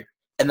like, here.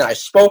 And then I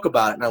spoke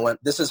about it, and I went,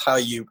 "This is how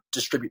you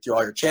distribute through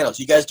all your channels.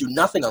 You guys do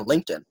nothing on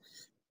LinkedIn." And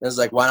I was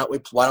like, "Why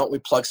don't we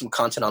plug some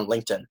content on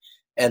LinkedIn?"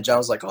 And John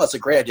was like, "Oh, that's a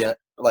great idea."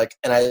 Like,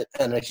 and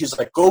he's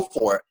like, "Go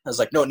for it." I was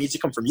like, "No, it needs to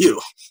come from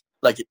you.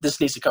 Like, this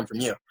needs to come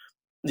from you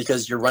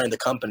because you're running the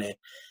company,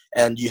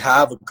 and you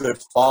have a good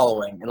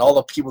following, and all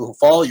the people who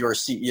follow you are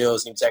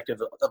CEOs and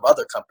executives of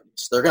other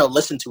companies. They're going to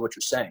listen to what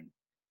you're saying.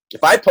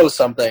 If I post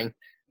something,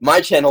 my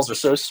channels are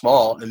so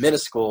small and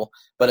minuscule,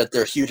 but if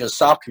they're huge in the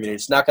soft community,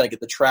 it's not going to get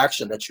the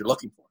traction that you're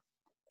looking for."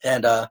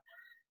 And that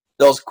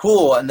was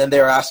cool. And then they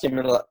asked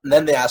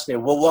me,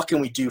 "Well, what can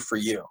we do for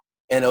you?"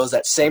 And it was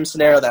that same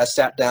scenario that I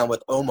sat down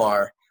with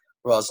Omar,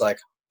 where I was like,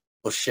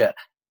 "Oh shit,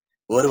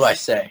 what do I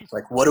say?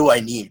 Like, what do I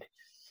need?"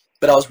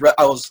 But I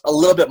was a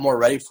little bit more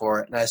ready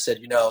for it, and I said,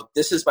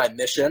 "This is my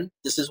mission.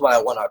 This is what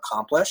I want to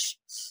accomplish,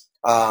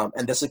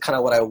 and this is kind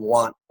of what I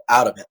want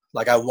out of it.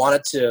 Like, I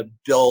wanted to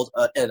build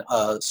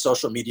a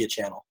social media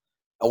channel.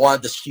 I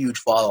wanted this huge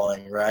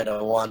following, right?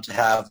 I wanted to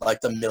have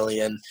like the 1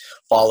 million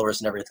followers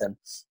and everything."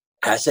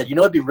 And I said,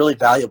 it'd be really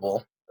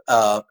valuable.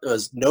 It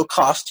was no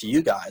cost to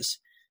you guys,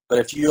 but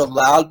if you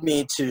allowed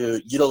me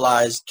to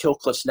utilize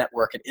Killcliff's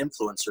network and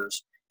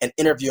influencers and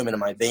interview them in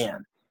my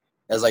van,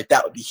 I was like,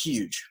 that would be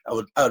huge. I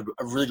would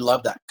really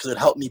love that because it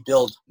helped me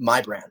build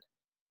my brand,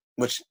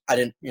 which I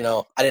didn't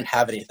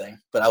have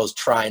anything, but I was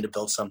trying to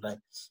build something.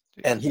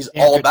 And he's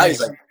all about it.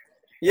 He's like,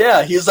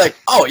 yeah, he's like,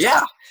 "Oh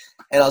yeah."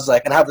 And I was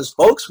like, and I have this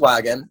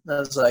Volkswagen. And I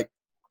was like,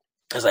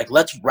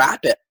 let's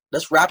wrap it.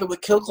 Let's wrap it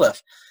with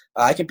Killcliff.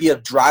 I can be a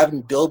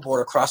driving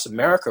billboard across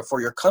America for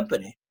your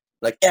company.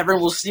 Like,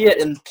 everyone will see it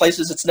in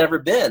places it's never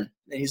been.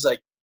 And he's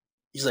like,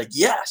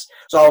 yes.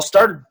 So I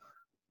started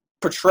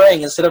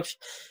portraying instead of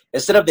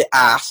the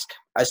ask,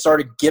 I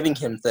started giving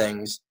him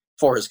things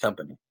for his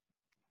company.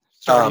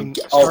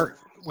 Start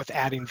with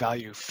adding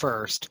value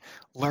first.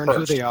 Learn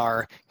who they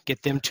are,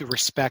 get them to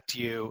respect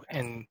you,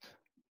 and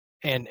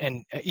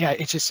yeah,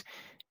 it's just,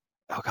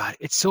 oh God,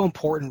 it's so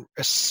important,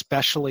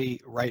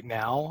 especially right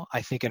now.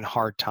 I think in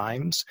hard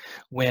times,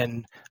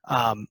 when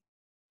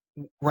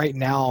right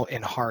now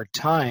in hard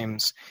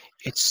times,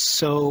 it's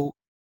so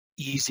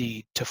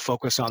easy to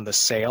focus on the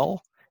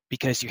sale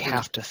because you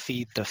have to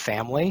feed the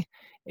family,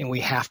 and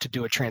we have to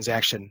do a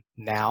transaction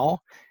now.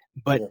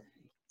 But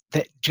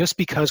that just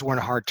because we're in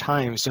hard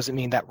times doesn't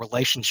mean that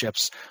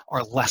relationships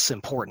are less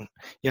important.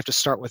 You have to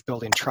start with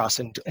building trust.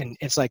 And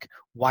it's like,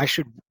 why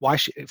should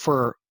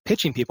for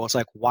pitching people, it's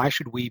like, why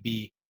should we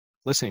be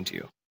listening to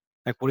you?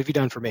 Like, what have you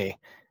done for me?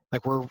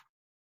 Like,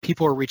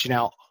 people are reaching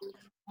out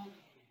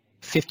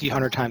 50,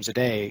 100 times a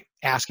day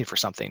asking for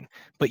something,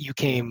 but you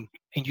came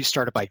and you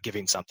started by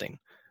giving something.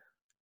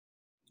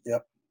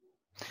 Yep.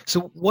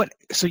 So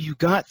you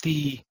got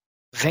the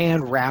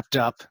van wrapped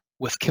up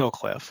with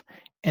Killcliff,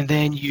 and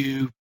then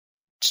you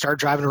start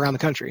driving around the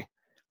country.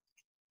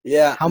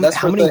 Yeah. How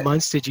many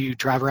months did you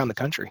drive around the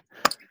country?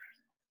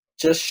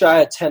 Just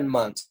shy of 10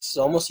 months.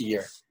 So almost a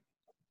year.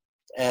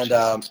 And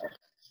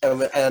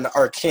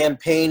our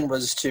campaign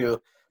was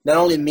to not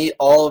only meet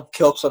all of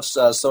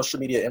Killcliff's social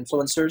media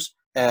influencers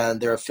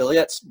and their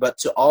affiliates, but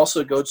to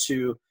also go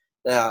to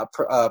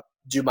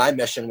do my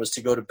mission was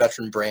to go to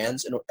veteran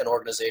brands and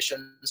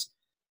organizations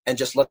and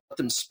just let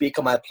them speak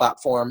on my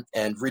platform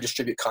and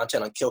redistribute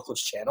content on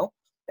Killcliff's channel.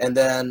 And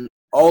then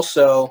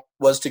also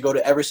was to go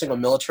to every single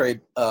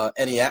military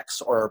NEX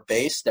or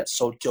base that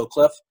sold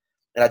Killcliff,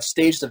 and I'd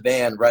stage the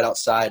van right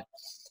outside.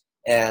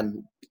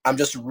 And I'm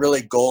just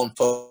really goal and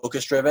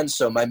focus driven.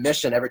 So my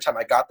mission every time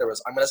I got there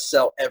was, I'm going to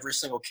sell every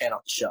single can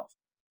off the shelf.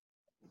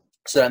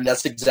 So and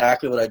that's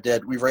exactly what I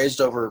did. We raised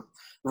over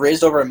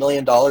 $1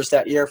 million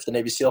that year for the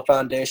Navy SEAL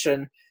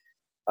Foundation,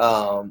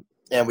 and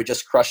we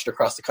just crushed it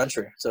across the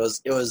country. So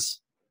it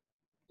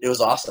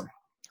was awesome.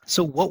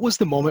 So what was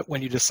the moment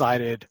when you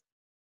decided,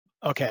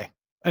 okay,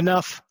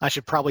 enough, I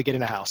should probably get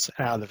in a house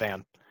and out of the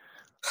van?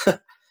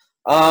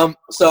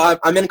 So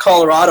I'm in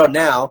Colorado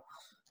now.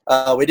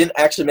 We didn't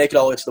actually make it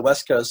all the way to the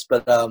West Coast,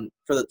 but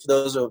for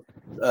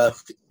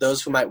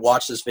those who might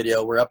watch this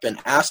video, we're up in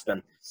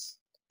Aspen,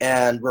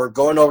 and we're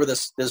going over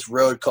this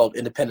road called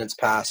Independence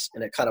Pass,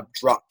 and it kind of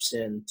drops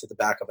into the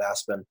back of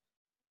Aspen.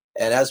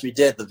 And as we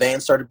did, the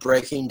van started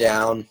breaking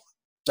down.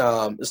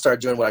 It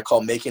started doing what I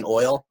call making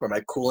oil, where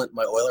my coolant and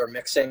my oil are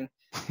mixing.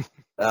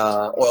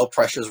 Oil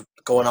pressure's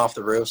going off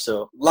the roof.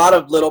 So a lot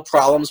of little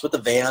problems with the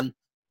van,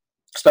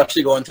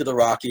 especially going through the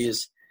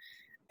Rockies.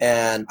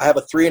 And I have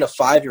a 3 and a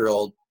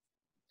 5-year-old,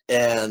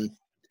 and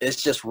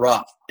it's just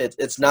rough.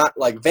 It's not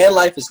like van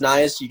life is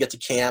nice. You get to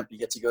camp, you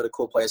get to go to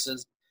cool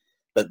places,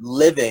 but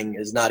living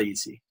is not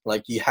easy.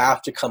 Like, you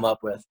have to come up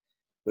with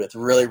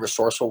really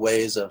resourceful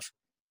ways of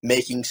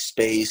making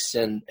space,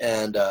 and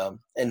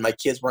my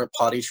kids weren't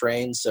potty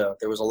trained, so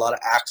there was a lot of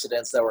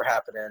accidents that were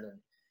happening,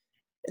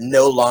 and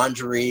no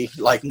laundry,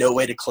 like no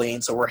way to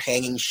clean, so we're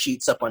hanging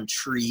sheets up on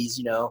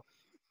trees,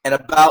 And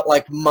about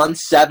like month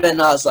 7,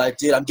 I was like,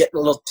 dude, I'm getting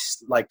a little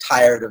like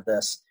tired of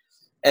this,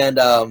 and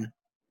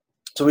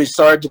so we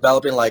started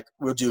developing, like,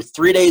 we'll do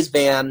 3 days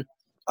van,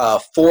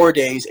 4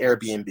 days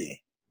Airbnb,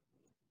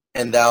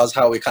 and that was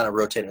how we kind of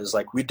rotated. It was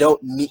like, we're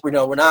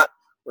not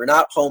we're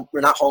not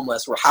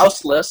homeless. We're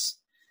houseless.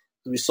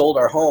 We sold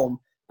our home.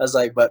 I was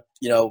like, but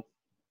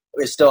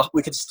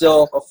we could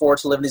still afford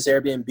to live in these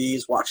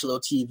Airbnbs, watch a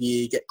little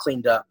TV, get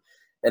cleaned up.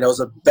 And it was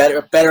a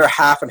better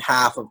half and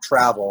half of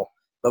travel.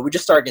 But we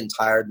just started getting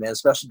tired, man,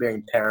 especially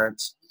being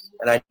parents.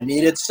 And I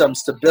needed some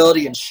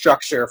stability and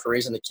structure for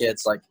raising the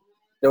kids. Like,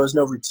 there was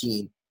no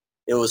routine.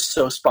 It was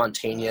so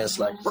spontaneous.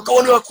 Like, we're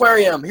going to an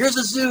aquarium. Here's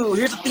a zoo.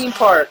 Here's a theme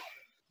park.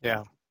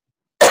 Yeah.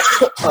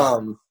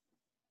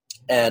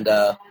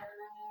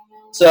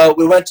 So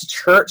we went to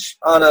church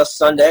on a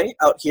Sunday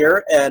out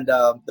here, and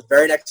the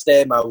very next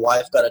day, my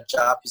wife got a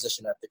job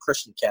position at the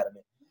Christian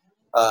Academy,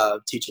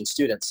 teaching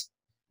students.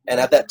 And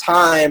at that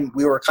time,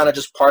 we were kind of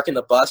just parking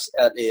the bus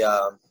at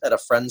a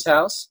friend's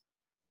house,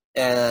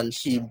 and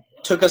he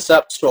took us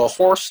up to a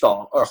horse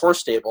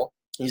stable.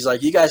 He's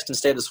like, "You guys can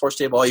stay at this horse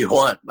stable all you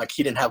want." Like,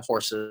 he didn't have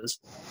horses,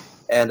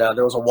 and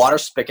there was a water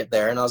spigot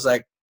there, and I was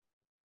like,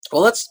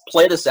 "Well, let's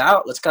play this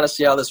out. Let's kind of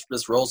see how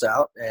this rolls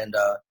out."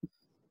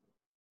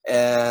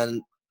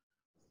 And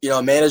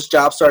Amanda's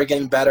job started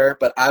getting better,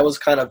 but I was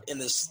kind of in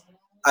this.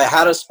 I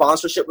had a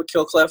sponsorship with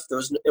Killcliff.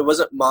 It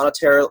wasn't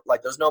monetary,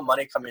 like there's no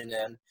money coming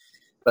in,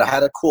 but I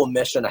had a cool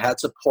mission. I had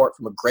support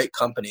from a great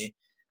company.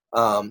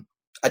 I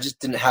just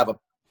didn't have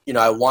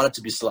I wanted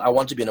to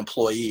be an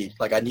employee.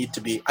 Like, I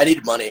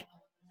needed money,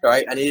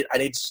 right? I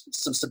need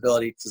some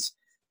stability because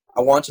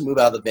I want to move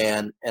out of the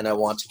van and I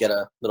want to get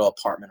a little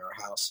apartment or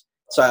a house.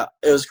 So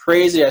it was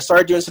crazy. I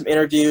started doing some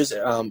interviews.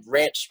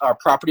 Our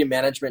property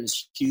management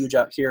is huge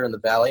out here in the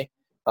valley,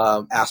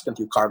 Aspen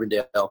through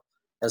Carbondale.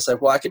 And it's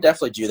like, well, I could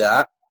definitely do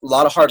that. A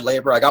lot of hard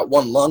labor. I got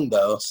one lung,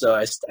 though, so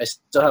I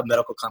still have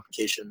medical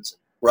complications.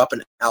 We're up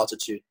in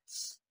altitude.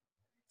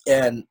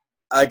 And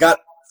I got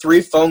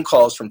 3 phone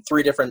calls from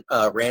 3 different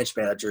ranch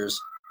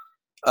managers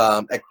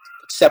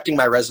accepting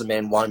my resume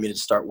and wanting me to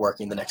start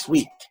working the next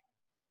week.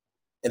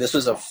 And this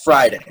was a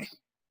Friday.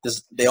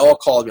 They all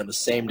called me on the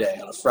same day,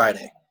 on a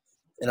Friday.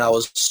 And I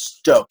was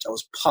stoked. I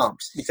was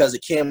pumped because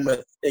it came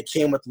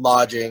with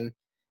lodging,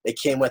 it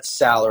came with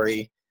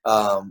salary,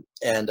 so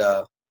there's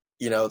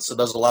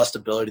a lot of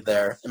stability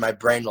there. In my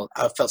brain,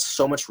 I felt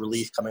so much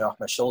relief coming off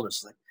my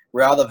shoulders. Like,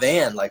 we're out of the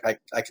van. Like,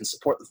 I can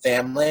support the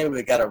family.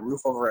 We got a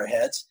roof over our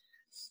heads.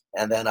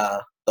 And then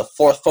the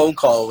 4th phone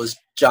call was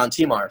John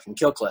Timar from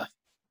Killcliff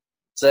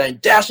saying,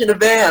 "Dash in the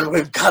van.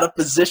 We've got a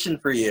position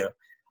for you."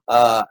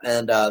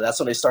 That's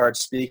when they started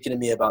speaking to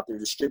me about their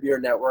distributor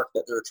network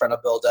that they were trying to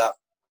build out.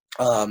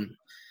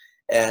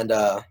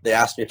 They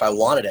asked me if I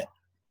wanted it.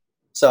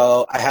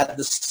 So I had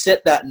to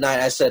sit that night.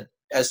 I said,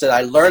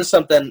 I learned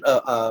something,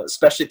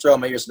 especially throughout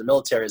my years in the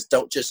military, is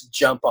don't just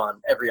jump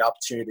on every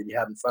opportunity that you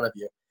have in front of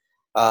you.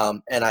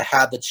 And I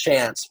had the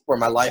chance where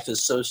my life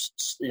is so,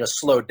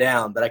 slowed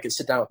down that I could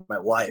sit down with my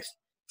wife,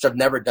 which I've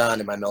never done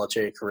in my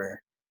military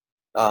career.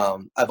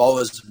 I've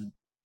always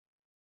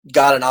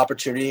got an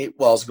opportunity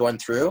while I was going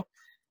through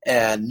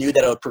and knew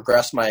that it would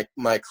progress my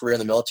career in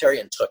the military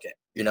and took it,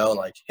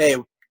 like, "Hey,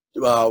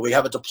 we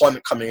have a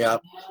deployment coming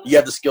up. You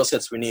have the skill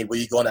sets we need. Will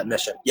you go on that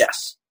mission?"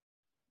 Yes.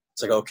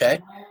 It's like, okay.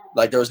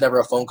 Like, there was never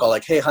a phone call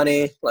like, "Hey,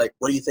 honey, like,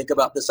 what do you think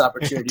about this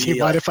opportunity? Do you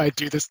mind if I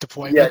do this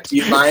deployment? Yeah, do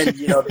you mind?"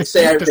 They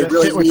say Does they it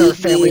really fit with need our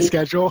family me.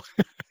 schedule?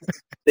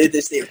 They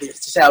say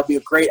I would be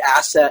a great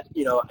asset.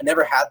 I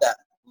never had that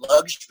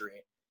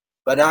luxury.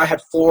 But now I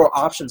had 4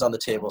 options on the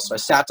table. So I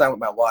sat down with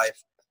my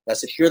wife. And I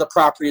said, "Here are the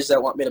properties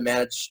that want me to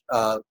manage,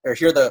 or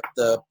here are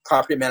the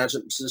property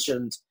management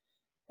positions."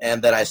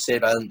 And then I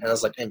said, and I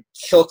was like, "And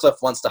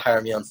Killcliff wants to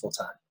hire me on full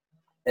time."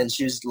 And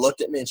she's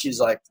looked at me and she's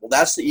like, "Well,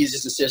 that's the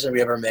easiest decision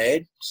we ever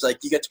made." She's like,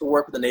 "You get to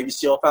work with the Navy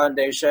SEAL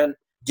Foundation,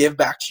 give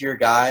back to your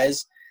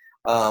guys,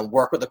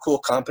 work with a cool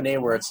company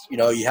where it's,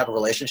 you have a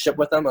relationship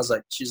with them."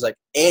 She's like,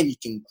 "And you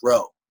can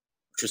grow,"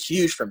 which was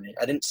huge for me.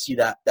 I didn't see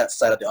that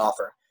side of the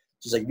offer.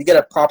 She's like, "If you get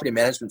a property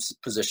management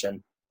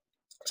position,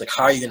 it's like,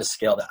 how are you going to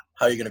scale that?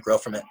 How are you going to grow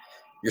from it?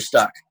 You're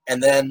stuck.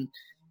 And then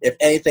if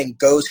anything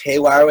goes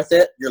haywire with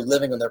it, you're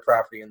living on their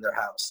property in their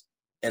house.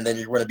 And then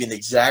you're going to be in the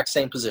exact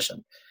same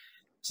position."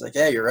 It's like,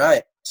 "Yeah, you're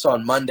right." So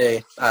on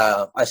Monday,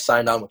 I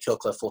signed on with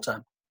Killcliff full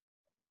time.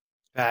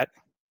 That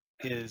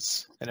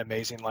is an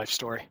amazing life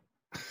story.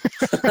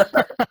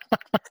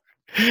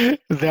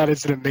 That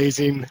is an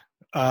amazing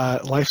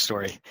life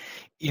story.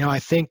 I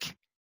think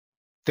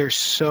there's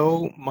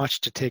so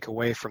much to take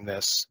away from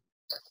this.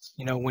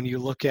 When you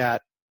look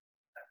at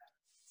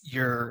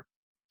your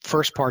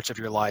first parts of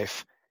your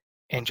life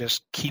and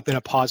just keeping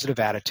a positive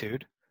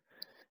attitude,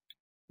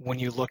 when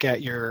you look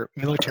at your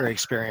military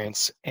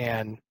experience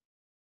and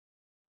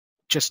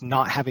just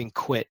not having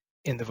quit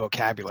in the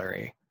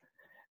vocabulary,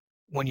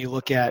 when you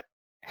look at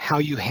how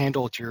you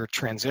handled your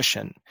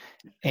transition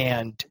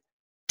and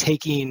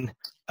taking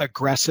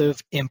aggressive,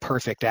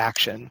 imperfect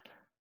action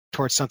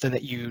towards something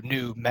that you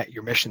knew met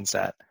your mission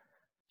set,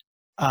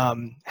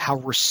 how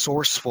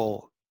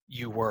resourceful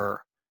you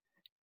were,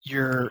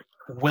 your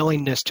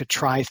willingness to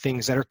try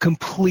things that are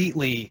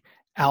completely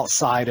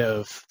outside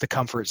of the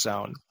comfort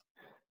zone,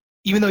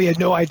 even though you had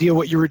no idea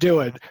what you were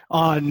doing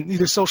on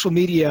either social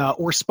media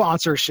or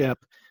sponsorship.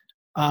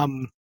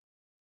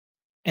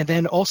 And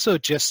then also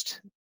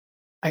just,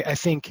 I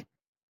think,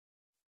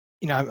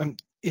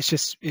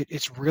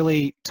 it's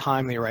really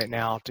timely right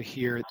now to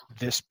hear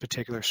this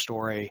particular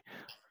story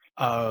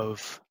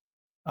of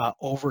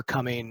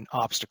overcoming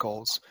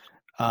obstacles,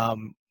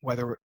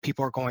 whether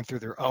people are going through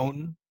their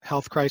own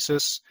health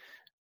crisis,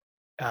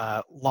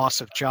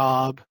 loss of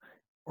job,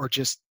 or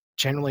just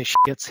generally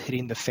shit's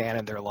hitting the fan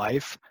in their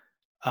life.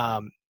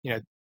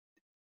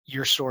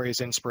 Your story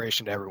is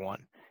inspiration to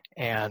everyone,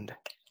 and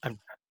I'm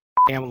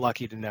damn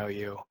lucky to know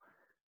you.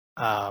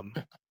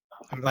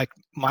 I'm like,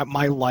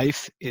 my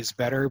life is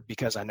better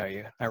because I know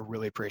you. I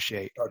really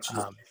appreciate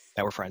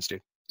that we're friends,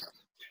 dude.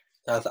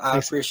 I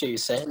appreciate you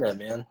saying that,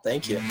 man.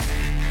 Thank you.